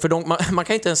 För man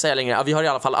kan inte ens säga längre att vi har i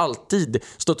alla fall alltid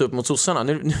stått upp mot sossarna.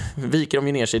 Nu viker de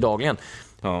ju ner sig dagligen.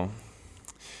 Ja.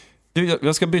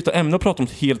 Jag ska byta ämne och prata om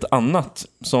ett helt annat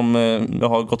som jag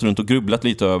har gått runt och grubblat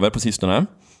lite över på sistone.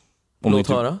 Låt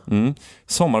höra.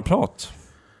 Sommarprat.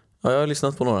 Ja, jag har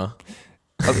lyssnat på några.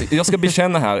 Alltså, jag ska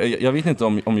bekänna här, jag vet inte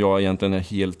om jag egentligen är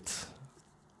helt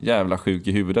jävla sjuk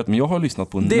i huvudet, men jag har lyssnat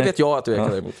på... Det vet jag att du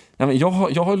är emot. Ja, men jag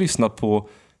har lyssnat på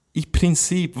i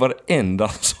princip varenda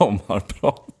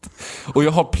sommarprat. Och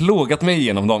jag har plågat mig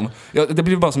igenom dem. Det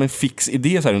blir bara som en fix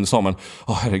idé så här under sommaren.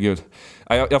 Herregud.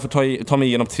 Jag får ta mig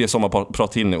igenom 3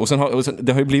 sommarprat till nu. Och sen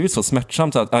det har ju blivit så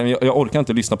smärtsamt att jag orkar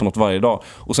inte lyssna på något varje dag.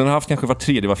 Och sen har jag haft kanske var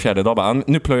 3:e, var 4:e dag. Bara,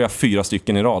 nu plöjer jag 4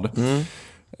 stycken i rad.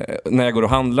 När jag går och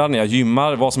handlar, när jag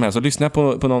gymmar, vad som helst. Så lyssnar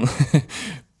jag på någon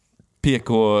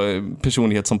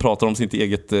PK-personlighet som pratar om sitt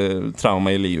eget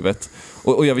trauma i livet.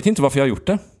 Och jag vet inte varför jag har gjort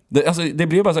det. Det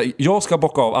blir bara så här, jag ska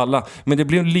bocka av alla, men det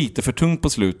blir lite för tungt på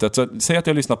slutet. Så säg att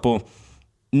jag lyssnar på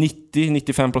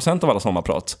 90-95% av alla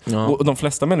sommarprat. Ja. Och de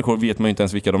flesta människor vet man ju inte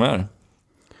ens vilka de är.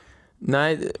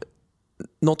 Nej,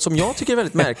 något som jag tycker är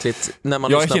väldigt märkligt när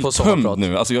man lyssnar på sommarprat. Jag är helt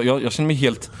tömd nu, alltså jag känner mig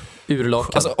helt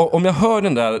urlakad. Alltså, om jag hör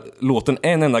den där låten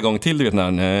en enda gång till, du vet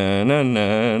när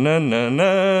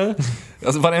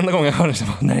alltså varenda gång jag hör det så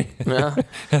bara, nej. Ja.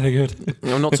 Herregud.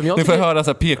 Något som jag nu får jag höra så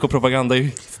här PK-propaganda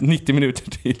i 90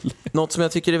 minuter till. Något som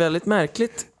jag tycker är väldigt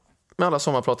märkligt med alla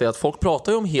sommarprat är att folk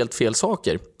pratar ju om helt fel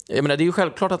saker. Jag menar, det är ju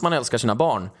självklart att man älskar sina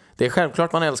barn. Det är självklart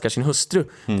att man älskar sin hustru.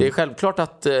 Det är självklart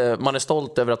att man är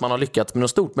stolt över att man har lyckats med något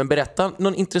stort. Men berätta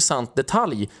någon intressant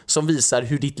detalj som visar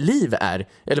hur ditt liv är.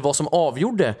 Eller vad som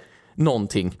avgjorde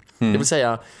någonting. Det vill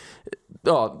säga,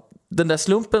 den där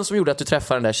slumpen som gjorde att du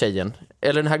träffade den där tjejen.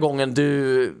 Eller den här gången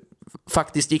du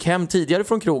faktiskt gick hem tidigare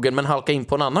från krogen men halkade in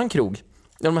på en annan krog.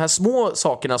 De här små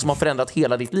sakerna som har förändrat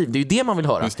hela ditt liv. Det är ju det man vill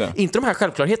höra. Inte de här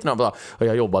självklarheterna. Bara,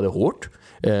 jag jobbade hårt.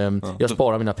 Jag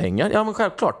sparar mina pengar. Ja, men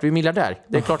självklart. Du är miljardär.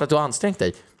 Det är klart att du har ansträngt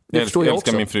dig. Det förstår jag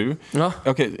också. Min fru. Ja.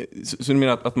 Okej, så du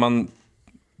menar att man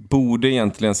borde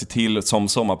egentligen se till som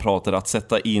sommarpratare att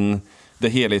sätta in det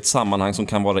hela i ett sammanhang som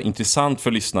kan vara intressant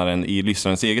för lyssnaren i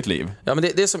lyssnarens eget liv. Ja, men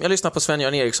det är som jag lyssnar på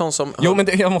Sven-Göran Eriksson som... Jo, men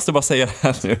jag måste bara säga det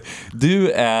här nu. Du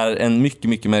är en mycket,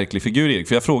 mycket märklig figur, Erik.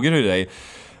 För jag frågade dig,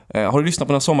 har du lyssnat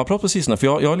på några sommarprat på sistone? För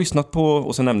jag har lyssnat på,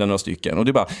 och sen nämnde jag några stycken. Och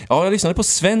det bara, jag lyssnade på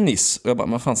Svennis. Och jag bara,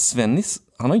 vad fan, Svennis?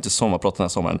 han har inte sommarprat den här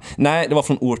sommaren. Nej, det var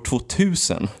från år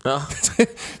 2000. Ja.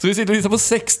 Så vi sitter och lyssnar på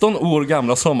 16 år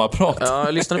gamla sommarprat. Ja,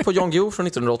 jag lyssnade på Jan Guillou från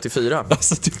 1984.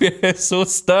 Alltså, du är så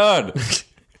störd.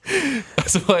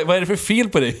 Alltså, vad är det för fel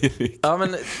på dig, Erik? Ja,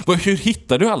 men... Hur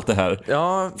hittar du allt det här?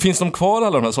 Ja. Finns de kvar,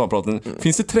 alla de här sommarpraten?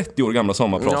 Finns det 30 år gamla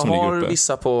sommarprat som ligger uppe? Jag har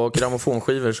vissa på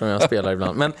grammofonskivor som jag spelar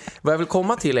ibland. Men vad jag vill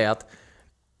komma till är att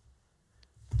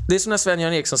det är som när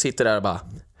Sven-Göran Eriksson sitter där och bara: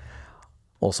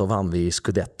 och så vann vi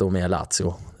Scudetto med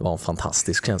Lazio. Det var en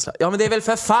fantastisk känsla. Ja, men det är väl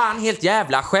för fan helt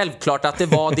jävla självklart att det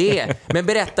var det. Men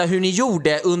berätta hur ni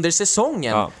gjorde under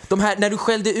säsongen. Ja. De här, när du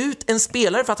skällde ut en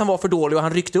spelare för att han var för dålig och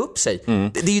han ryckte upp sig.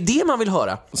 Det är ju det man vill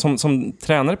höra. Som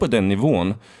tränare på den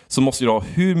nivån så måste du ha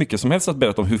hur mycket som helst att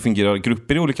berätta om hur fungerar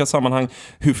grupper i olika sammanhang.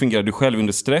 Hur fungerar du själv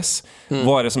under stress?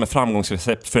 Vad är det som är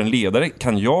framgångsrecept för en ledare?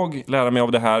 Kan jag lära mig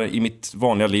av det här i mitt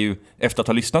vanliga liv efter att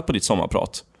ha lyssnat på ditt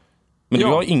sommarprat? Men du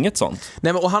har inget sånt.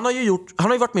 Nej, men, och han har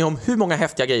ju varit med om hur många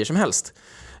häftiga grejer som helst.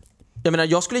 Jag menar,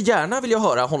 jag skulle gärna vilja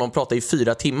höra honom prata i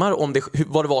 4 timmar om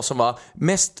vad det var som var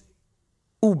mest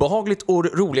obehagligt och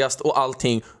roligast och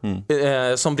allting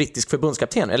som brittisk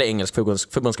förbundskapten, eller engelsk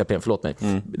förbundskapten, förlåt mig.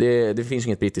 Det finns ju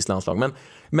inget brittiskt landslag.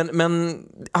 Men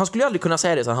han skulle ju aldrig kunna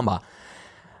säga det, så han bara: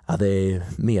 ja,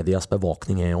 medias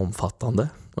bevakning är omfattande.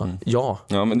 Ja,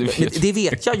 men det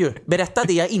vet jag ju. Berätta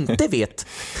det jag inte vet.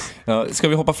 Ja, ska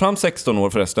vi hoppa fram 16 år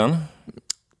förresten?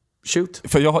 Shoot.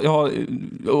 För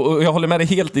jag håller med dig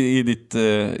helt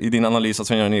i din analys av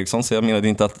Sven-Göran Eriksson, så jag menade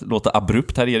inte att låta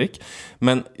abrupt här, Erik.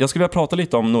 Men jag skulle vilja prata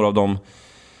lite om några av de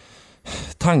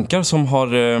tankar som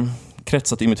har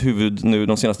kretsat i mitt huvud nu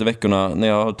de senaste veckorna när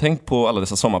jag har tänkt på alla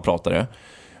dessa sommarpratare.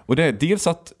 Och det är dels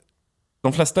att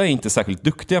de flesta är inte särskilt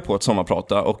duktiga på att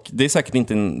sommarprata, och det är säkert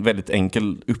inte en väldigt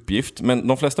enkel uppgift, men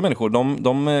de flesta människor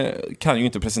de kan ju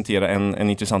inte presentera en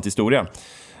intressant historia.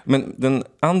 Men den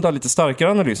andra lite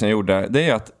starkare analysen jag gjorde, det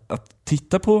är att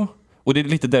titta på, och det är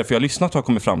lite därför jag lyssnat har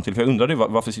kommit fram till, för jag undrade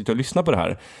varför sitter jag och lyssnar på det här.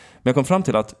 Men jag kom fram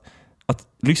till att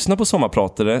lyssna på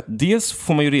sommarpratare, dels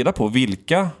får man ju reda på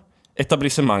vilka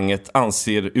etablissemanget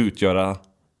anser utgöra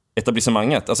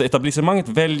etablissemanget. Alltså etablissemanget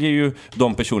väljer ju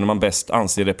de personer man bäst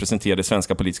anser representerar det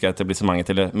svenska politiska etablissemanget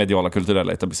eller mediala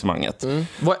kulturella etablissemanget.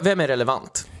 Vem är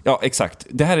relevant? Ja, exakt.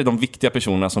 Det här är de viktiga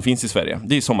personerna som finns i Sverige.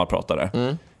 Det är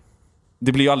sommarpratare.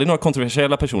 Det blir ju aldrig några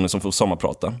kontroversiella personer som får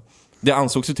sommarprata. Det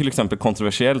ansågs ju till exempel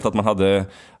kontroversiellt att man hade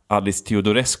Alice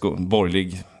Teodorescu,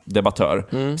 borgerlig debattör,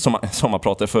 som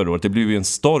sommarpratade förra året. Det blev ju en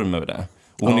storm över det.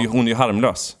 Och hon är ju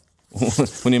harmlös.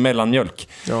 Hon är mellanmjölk.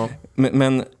 Ja.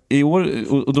 Men i år,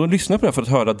 och då lyssnar jag på det för att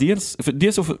höra dels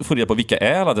så får reda på vilka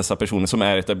är alla dessa personer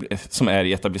som är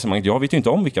i etablissemanget. Jag vet ju inte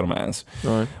om vilka de är ens.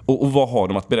 Och vad har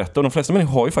de att berätta? Och de flesta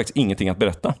människor har ju faktiskt ingenting att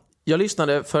berätta. Jag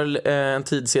lyssnade för en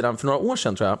tid sedan, för några år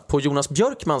sedan tror jag, på Jonas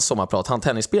Björkmans sommarprat, han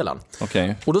tennisspelaren.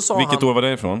 Okej. Och då sa vilket år var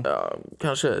det ifrån?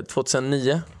 Kanske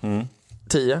 2009,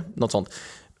 10, något sånt.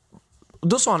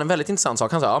 Då sa han en väldigt intressant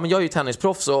sak. Han sa, men jag är ju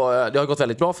tennisproffs och det har gått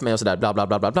väldigt bra för mig och sådär, bla bla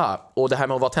bla bla bla. Och det här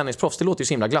med att vara tennisproffs, det låter ju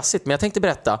så himla glassigt. Men jag tänkte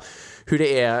berätta hur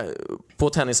det är på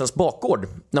tennisens bakgård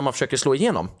när man försöker slå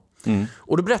igenom.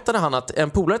 Och då berättade han att en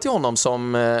polare till honom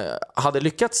som hade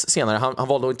lyckats senare, han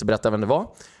valde att inte berätta vem det var,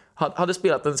 hade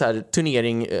spelat en så här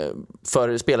turnering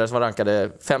för spelare som var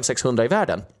rankade 500-600 i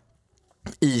världen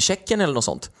i Tjeckien eller något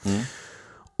sånt.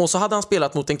 Och så hade han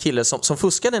spelat mot en kille som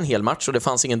fuskade en hel match och det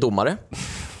fanns ingen domare.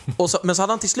 Men så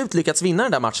hade han till slut lyckats vinna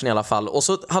den där matchen i alla fall. Och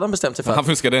så hade han bestämt sig för att... Han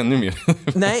fuskade ännu mer.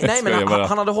 Nej, men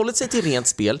han hade hållit sig till rent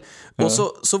spel. Och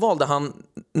så valde han,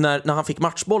 när han fick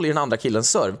matchboll i den andra killens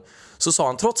serv, så sa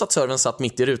han, trots att serven satt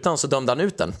mitt i rutan, så dömde han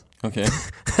ut den. Okej.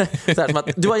 Så här, som att,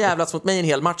 du har jävlats mot mig en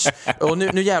hel match och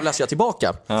nu jävlas jag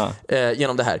tillbaka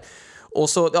genom det här. Och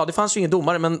så, det fanns ju ingen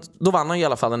domare, men då vann han i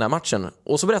alla fall den där matchen.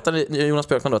 Och så berättade Jonas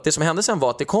Björkman då att det som hände sen var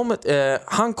att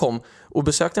han kom och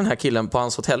besökte den här killen på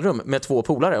hans hotellrum med 2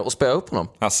 polare och spöade upp honom.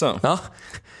 Asså? Ja.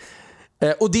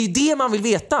 Och det är det man vill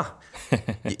veta.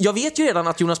 Jag vet ju redan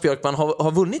att Jonas Björkman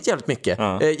har vunnit jävligt mycket.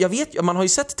 Jag vet, man har ju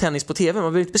sett tennis på tv, man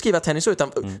behöver inte beskriva tennis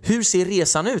utan hur ser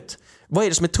resan ut? Vad är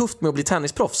det som är tufft med att bli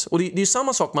tennisproffs? Och det är ju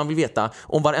samma sak man vill veta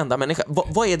om varenda människa.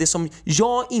 Vad är det som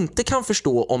jag inte kan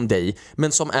förstå om dig,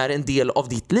 men som är en del av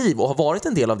ditt liv och har varit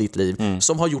en del av ditt liv,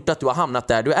 som har gjort att du har hamnat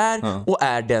där du är och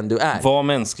är den du är? Var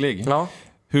mänsklig. Ja.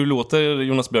 Hur låter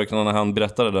Jonas Björkman när han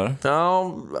berättar det där?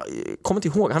 Ja, kommer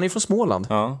inte ihåg. Han är från Småland.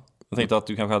 Ja. Jag tänkte att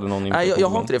du kanske hade någon... Nej, jag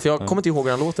har inte det, för jag kommer inte ihåg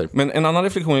hur han låter. Men en annan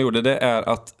reflektion jag gjorde, det är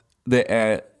att det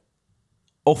är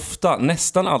ofta,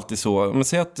 nästan alltid så, men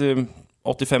säg att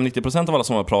 85-90% av alla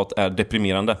sommarprat är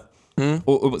deprimerande.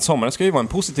 Och sommaren ska ju vara en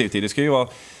positiv tid. Det ska ju vara,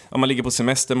 man ligger på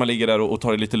semester, man ligger där och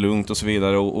tar det lite lugnt och så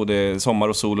vidare. Och det är sommar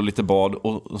och sol och lite bad.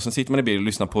 Och sen sitter man i bil och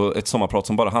lyssnar på ett sommarprat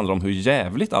som bara handlar om hur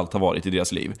jävligt allt har varit i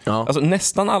deras liv. Ja. Alltså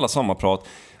nästan alla sommarprat.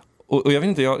 Och jag vet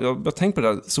inte, jag har tänkt på det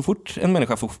där. Så fort en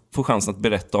människa får chansen att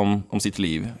berätta om sitt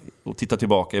liv och titta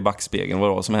tillbaka i backspegeln vad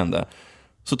det var som hände,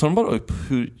 så tar de bara upp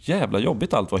hur jävla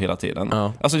jobbigt allt var hela tiden.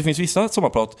 Ja. Alltså det finns vissa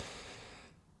sommarprat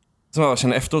som jag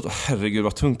känner efteråt, herregud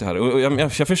vad tungt det här är. Och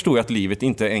jag förstår ju att livet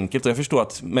inte är enkelt, och jag förstår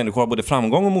att människor har både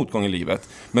framgång och motgång i livet.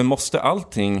 Men måste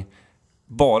allting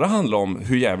bara handla om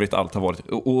hur jävligt allt har varit?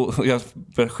 Och jag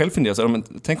börjar själv fundera så här,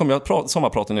 tänk om jag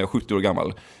sommarpratar när jag är 70 år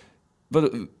gammal.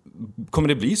 Kommer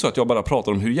det bli så att jag bara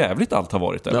pratar om hur jävligt allt har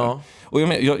varit? Eller? Ja. Och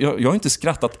jag har inte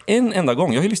skrattat en enda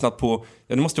gång. Jag har ju lyssnat på,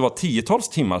 det måste vara 10-tals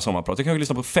timmar sommarprat. Jag kan ju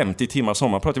lyssna på 50 timmar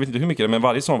sommarprat. Jag vet inte hur mycket det är, men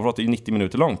varje sommarprat är 90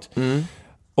 minuter långt.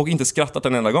 Och inte skrattat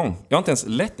en enda gång. Jag har inte ens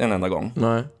lett en enda gång.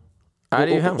 Nej. Det är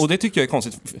ju hemskt. Och det tycker jag är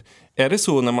konstigt. Är det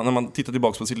så när man tittar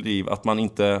tillbaka på sitt liv att man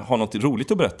inte har något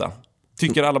roligt att berätta?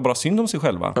 Tycker alla bara synd om sig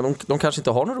själva? Ja, de kanske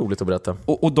inte har något roligt att berätta.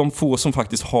 Och de få som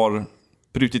faktiskt har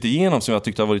brutit igenom, som jag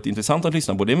tyckte har varit intressant att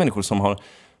lyssna på, det är människor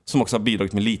som också har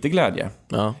bidragit med lite glädje.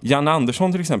 Ja. Janne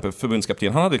Andersson till exempel,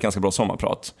 förbundskapten, han hade ett ganska bra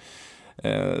sommarprat.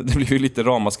 Det blev ju lite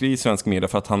ramaskri i svensk media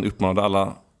för att han uppmanade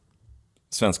alla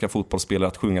svenska fotbollsspelare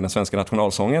att sjunga den svenska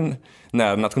nationalsången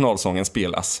när nationalsången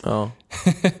spelas. Ja.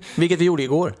 Vilket vi gjorde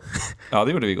igår. Ja,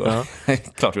 det gjorde vi igår. Ja.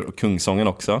 Klart, Kungsången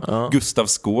också. Ja. Gustav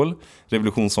Skål,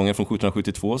 revolutionssången från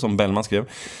 1772 som Bellman skrev.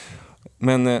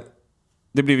 Men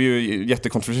det blev ju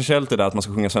jättekontroversiellt det där att man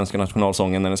ska sjunga svenska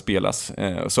nationalsången när den spelas.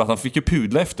 Så att han fick ju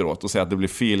pudla efteråt och säga att det blev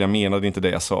fel, jag menade inte det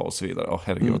jag sa och så vidare.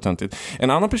 Herregud vad töntigt. En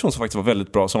annan person som faktiskt var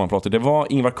väldigt bra sommarpratare, det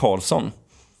var Ingvar Carlsson.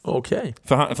 Okej.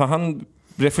 För han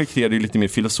reflekterade ju lite mer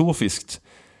filosofiskt.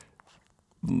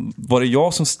 Var det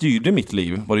jag som styrde mitt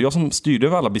liv? Var det jag som styrde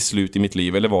över alla beslut i mitt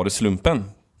liv? Eller var det slumpen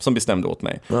som bestämde åt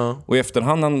mig? Ja. Och i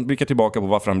efterhand han blickar tillbaka på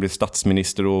varför han blev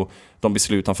statsminister och de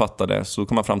beslut han fattade, så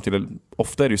kommer man fram till att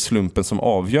ofta är det ju slumpen som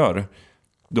avgör.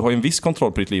 Du har ju en viss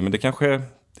kontroll på ditt liv, men det kanske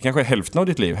är hälften av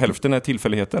ditt liv. Hälften är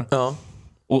tillfälligheter. Ja.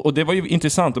 Och det var ju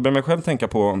intressant att börja mig själv tänka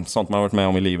på sånt man har varit med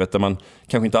om i livet, där man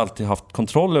kanske inte alltid haft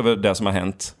kontroll över det som har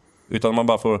hänt, utan man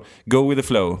bara får go with the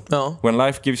flow. Ja. When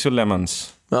life gives you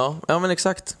lemons. Ja, men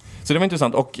exakt. Så det var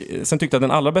intressant. Och sen tyckte jag att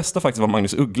den allra bästa faktiskt var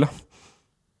Magnus Uggla.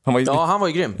 Han var ju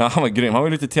grym. Ja, han var grym. Han var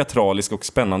lite teatralisk och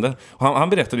spännande. Och han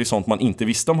berättade ju sånt man inte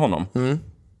visste om honom.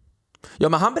 Ja,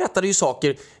 men han berättade ju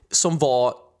saker som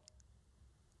var...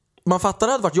 Man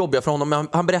fattade att det varit jobbiga för honom, men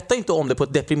han berättade inte om det på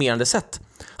ett deprimerande sätt.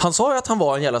 Han sa ju att han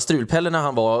var en jävla strulpelle när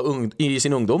han var i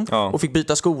sin ungdom. Ja. Och fick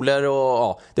byta skolor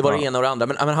och det var det ena och det andra.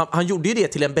 Men han gjorde ju det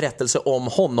till en berättelse om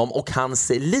honom och hans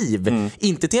liv.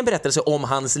 Inte till en berättelse om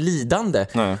hans lidande.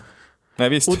 Nej,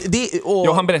 visst.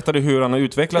 Han berättade hur han har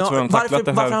utvecklats. Ja,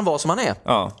 varför han var som han är.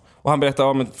 Ja. Och han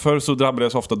berättade men förr så drabbade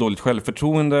jag så ofta dåligt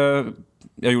självförtroende.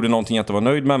 Jag gjorde någonting jag inte var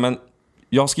nöjd med, men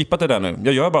jag har skippat det där nu.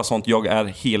 Jag gör bara sånt jag är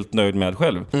helt nöjd med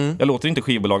själv. Jag låter inte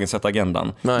skivbolagen sätta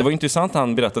agendan. Nej. Det var intressant,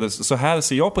 han berättade, så här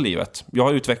ser jag på livet. Jag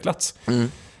har utvecklats.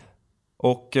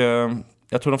 Och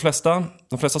jag tror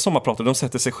de flesta sommarpratare, de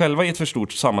sätter sig själva i ett för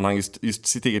stort sammanhang, just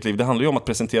sitt eget liv. Det handlar ju om att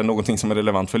presentera någonting som är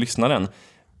relevant för lyssnaren.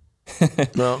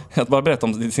 Ja. Att bara berätta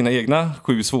om sina egna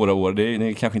 7 svåra år, det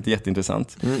är kanske inte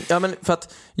jätteintressant. Ja, men för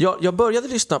att jag började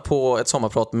lyssna på ett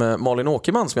sommarprat med Malin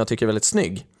Åkerman som jag tycker är väldigt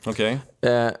snygg. Okej.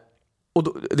 Och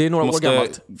det är några år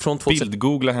gammalt. Från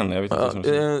bildgoogla henne, jag vet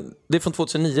inte det är från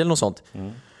 2009 eller något sånt.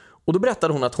 Och då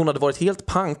berättade hon att hon hade varit helt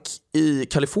pank i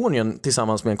Kalifornien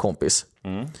tillsammans med en kompis.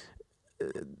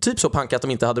 Typ så pank att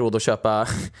de inte hade råd att köpa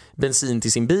bensin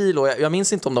till sin bil. Och jag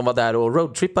minns inte om de var där och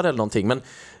roadtrippade eller någonting.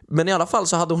 Men i alla fall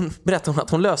så hade berättat hon att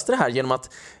hon löste det här genom att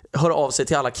höra av sig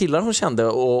till alla killar hon kände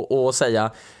och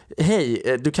säga: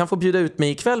 hej, du kan få bjuda ut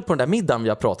mig ikväll på den där middagen vi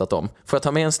har pratat om. Får jag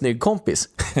ta med en snygg kompis?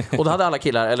 Och då hade alla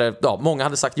killar, eller många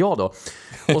hade sagt ja då.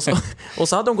 Och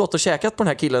så hade de gått och käkat på den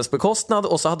här killens bekostnad.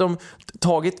 Och så hade de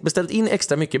beställt in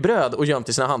extra mycket bröd och gömt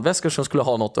i sina handväskor som skulle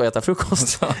ha något att äta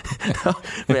frukost.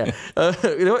 Det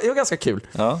var ganska kul.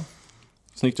 Ja,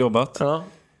 snyggt jobbat. Ja.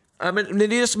 Men det är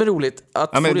det som är roligt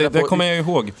att få reda på. Det kommer jag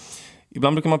ihåg.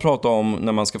 Ibland brukar man prata om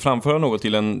när man ska framföra något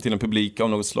till en publik av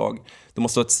något slag. Det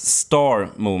måste vara ett star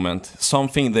moment.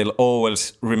 Something they'll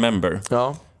always remember.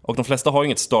 Ja. Och de flesta har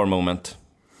inget star moment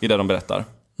i det de berättar.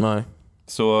 Nej.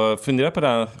 Så fundera på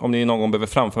det om ni någon gång behöver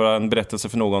framföra en berättelse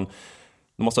för någon.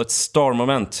 Det måste vara ett star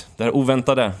moment. Det här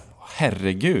oväntade.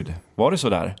 Herregud, var det så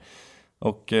där?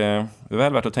 Och det är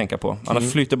väl värt att tänka på.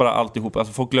 Annars flyter bara alltihop.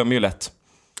 Alltså, folk glömmer ju lätt.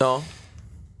 Ja.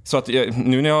 Så att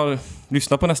nu när jag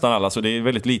lyssnar på nästan alla, så det är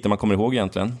väldigt lite man kommer ihåg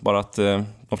egentligen. Bara att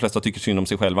de flesta tycker synd om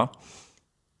sig själva.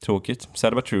 Tråkigt.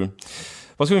 Sad but true.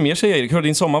 Vad ska vi mer säga, Erik? Hur har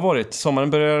din sommar varit? Sommaren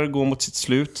börjar gå mot sitt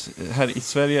slut. Här i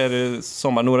Sverige är det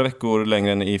sommar några veckor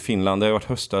längre än i Finland. Det har varit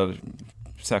höstar,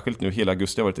 särskilt nu hela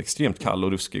augusti har varit extremt kall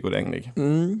och ruskig och regnig.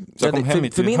 Så jag kom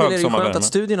hem för min del är det skönt att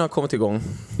studierna har kommit igång.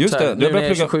 Just det, nu är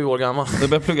jag 27 år gammal. Du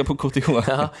börjar plugga på KTH.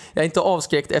 Ja, jag är inte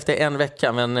avskräckt efter en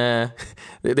vecka, men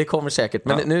det kommer säkert.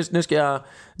 Men nu ska jag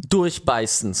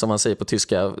durchbeißen, som man säger på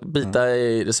tyska. Bita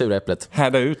i det sura äpplet.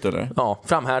 Härda ut, eller? Ja,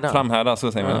 framhärda. Framhärda,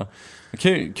 så säger man.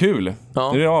 Kul.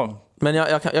 Ja. Nu är jag. Men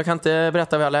jag kan inte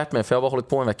berätta vad jag har lärt mig, för jag har bara hållit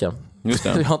på en vecka. Just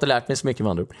det. Jag har inte lärt mig så mycket med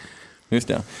andra. Just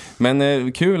det.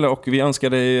 Men kul, och vi önskar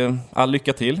dig all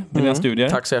lycka till med dina studier.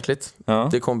 Tack så hjärtligt. Ja.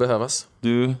 Det kommer behövas.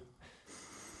 Du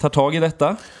tar tag i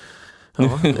detta. Nu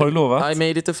har du lovat. I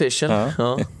made it official.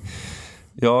 Ja.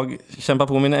 Jag kämpar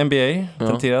på min MBA,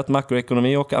 tenterat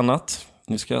makroekonomi och annat.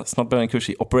 Nu ska jag snart börja en kurs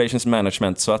i operations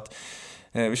management, så att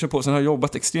vi kör på. Sen har jag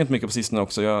jobbat extremt mycket på sistone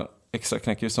också. Jag extra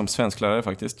knäcker som svensklärare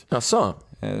faktiskt. Jaså?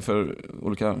 För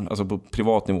olika, alltså på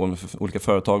privatnivå, för olika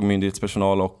företag,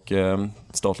 myndighetspersonal och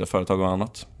statliga företag och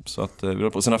annat. Så att vi har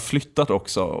på. Sen har jag flyttat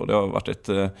också, och det har varit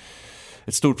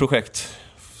ett stort projekt.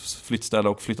 Flyttställa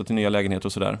och flytta till nya lägenheter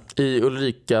och sådär. I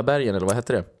Ulrikabergen, eller vad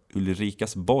heter det?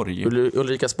 Ulrikasborg.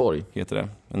 Ulrikasborg heter det.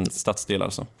 En stadsdel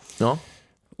alltså. Ja.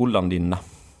 Ollandinna.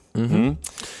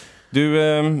 Du,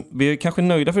 vi är kanske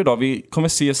nöjda för idag. Vi kommer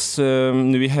ses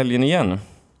nu i helgen igen.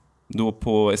 Då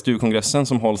på SDU-kongressen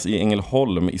som hålls i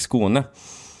Ängelholm i Skåne.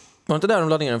 Var inte där de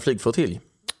lade ner en flygflottilj?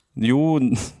 Jo,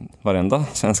 varenda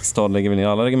svensk stad lägger väl ner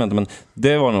alla regementer, men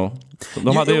det var nog.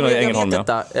 De hade ju Ängelholm,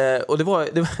 ja. Och det var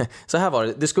så här var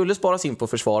det. Det skulle sparas in på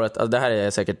försvaret. Alltså det här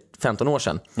är säkert 15 år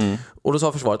sedan. Och då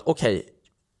sa försvaret, okej,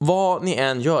 vad ni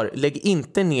än gör, lägg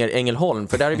inte ner Ängelholm,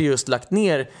 för där har vi just lagt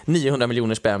ner 900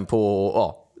 miljoner spänn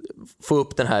på få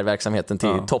upp den här verksamheten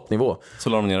till toppnivå. Så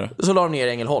la de ner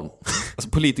Ängelholm. Alltså,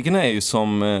 politikerna är ju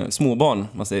som småbarn.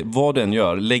 Man säger, vad den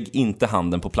gör, lägg inte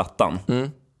handen på plattan.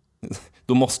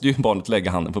 Då måste ju barnet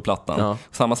lägga handen på plattan. Ja.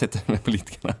 På samma sätt med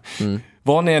politikerna.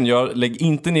 Vad ni än gör, lägg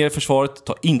inte ner försvaret,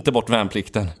 ta inte bort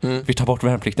värnplikten. Vi tar bort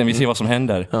värnplikten, vi ser vad som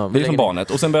händer. Ja, det är som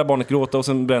barnet. Och sen börjar barnet gråta och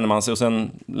sen bränner man sig och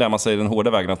sen lär man sig den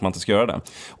hårda vägen att man inte ska göra det.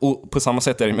 Och på samma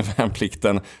sätt är det med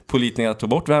värnplikten. Politikerna tog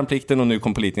bort värnplikten och nu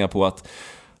kom politikerna på att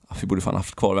vi borde fan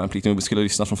haft kvar värnplikten, vi skulle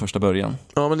lyssna från första början.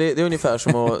 Ja, men det är ungefär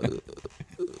som att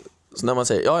när man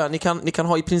säger, ni kan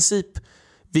ha i princip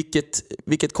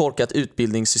vilket korkat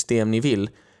utbildningssystem ni vill,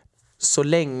 så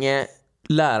länge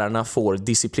lärarna får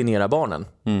disciplinera barnen.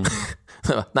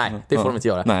 Nej, det får de inte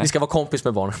göra. Nej. Ni ska vara kompis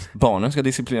med barnen. Barnen ska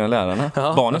disciplinera lärarna.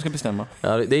 Ja. Barnen ska bestämma.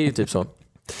 Ja, det är ju typ så.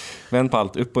 Vänd på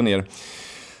allt, upp och ner.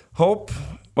 Hopp,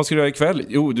 vad ska du göra ikväll?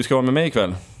 Jo, du ska vara med mig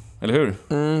ikväll. Eller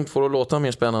hur? Får det låta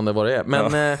mer spännande vad det är.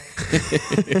 Men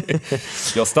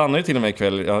jag stannar ju till och med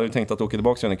ikväll. Jag hade ju tänkt att åka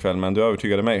tillbaka igen ikväll, men du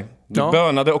övertygade mig. Du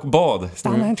bönade och bad.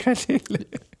 Stanna en kväll till.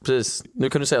 Precis. Nu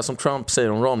kan du säga som Trump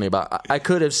säger om Romney. I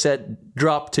could have said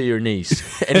drop to your knees.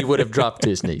 And he would have dropped to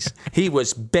his knees. He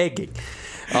was begging.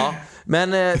 Ja,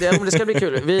 men det ska bli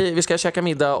kul. Vi ska käka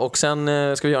middag och sen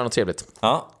ska vi göra något trevligt.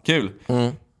 Ja, kul.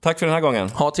 Tack för den här gången.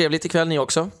 Ha trevligt ikväll ni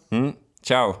också.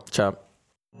 Ciao. Ciao.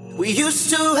 We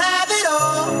used to have it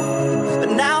all, but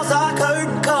now's our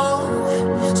curtain call.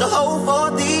 So hold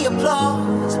for the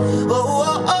applause.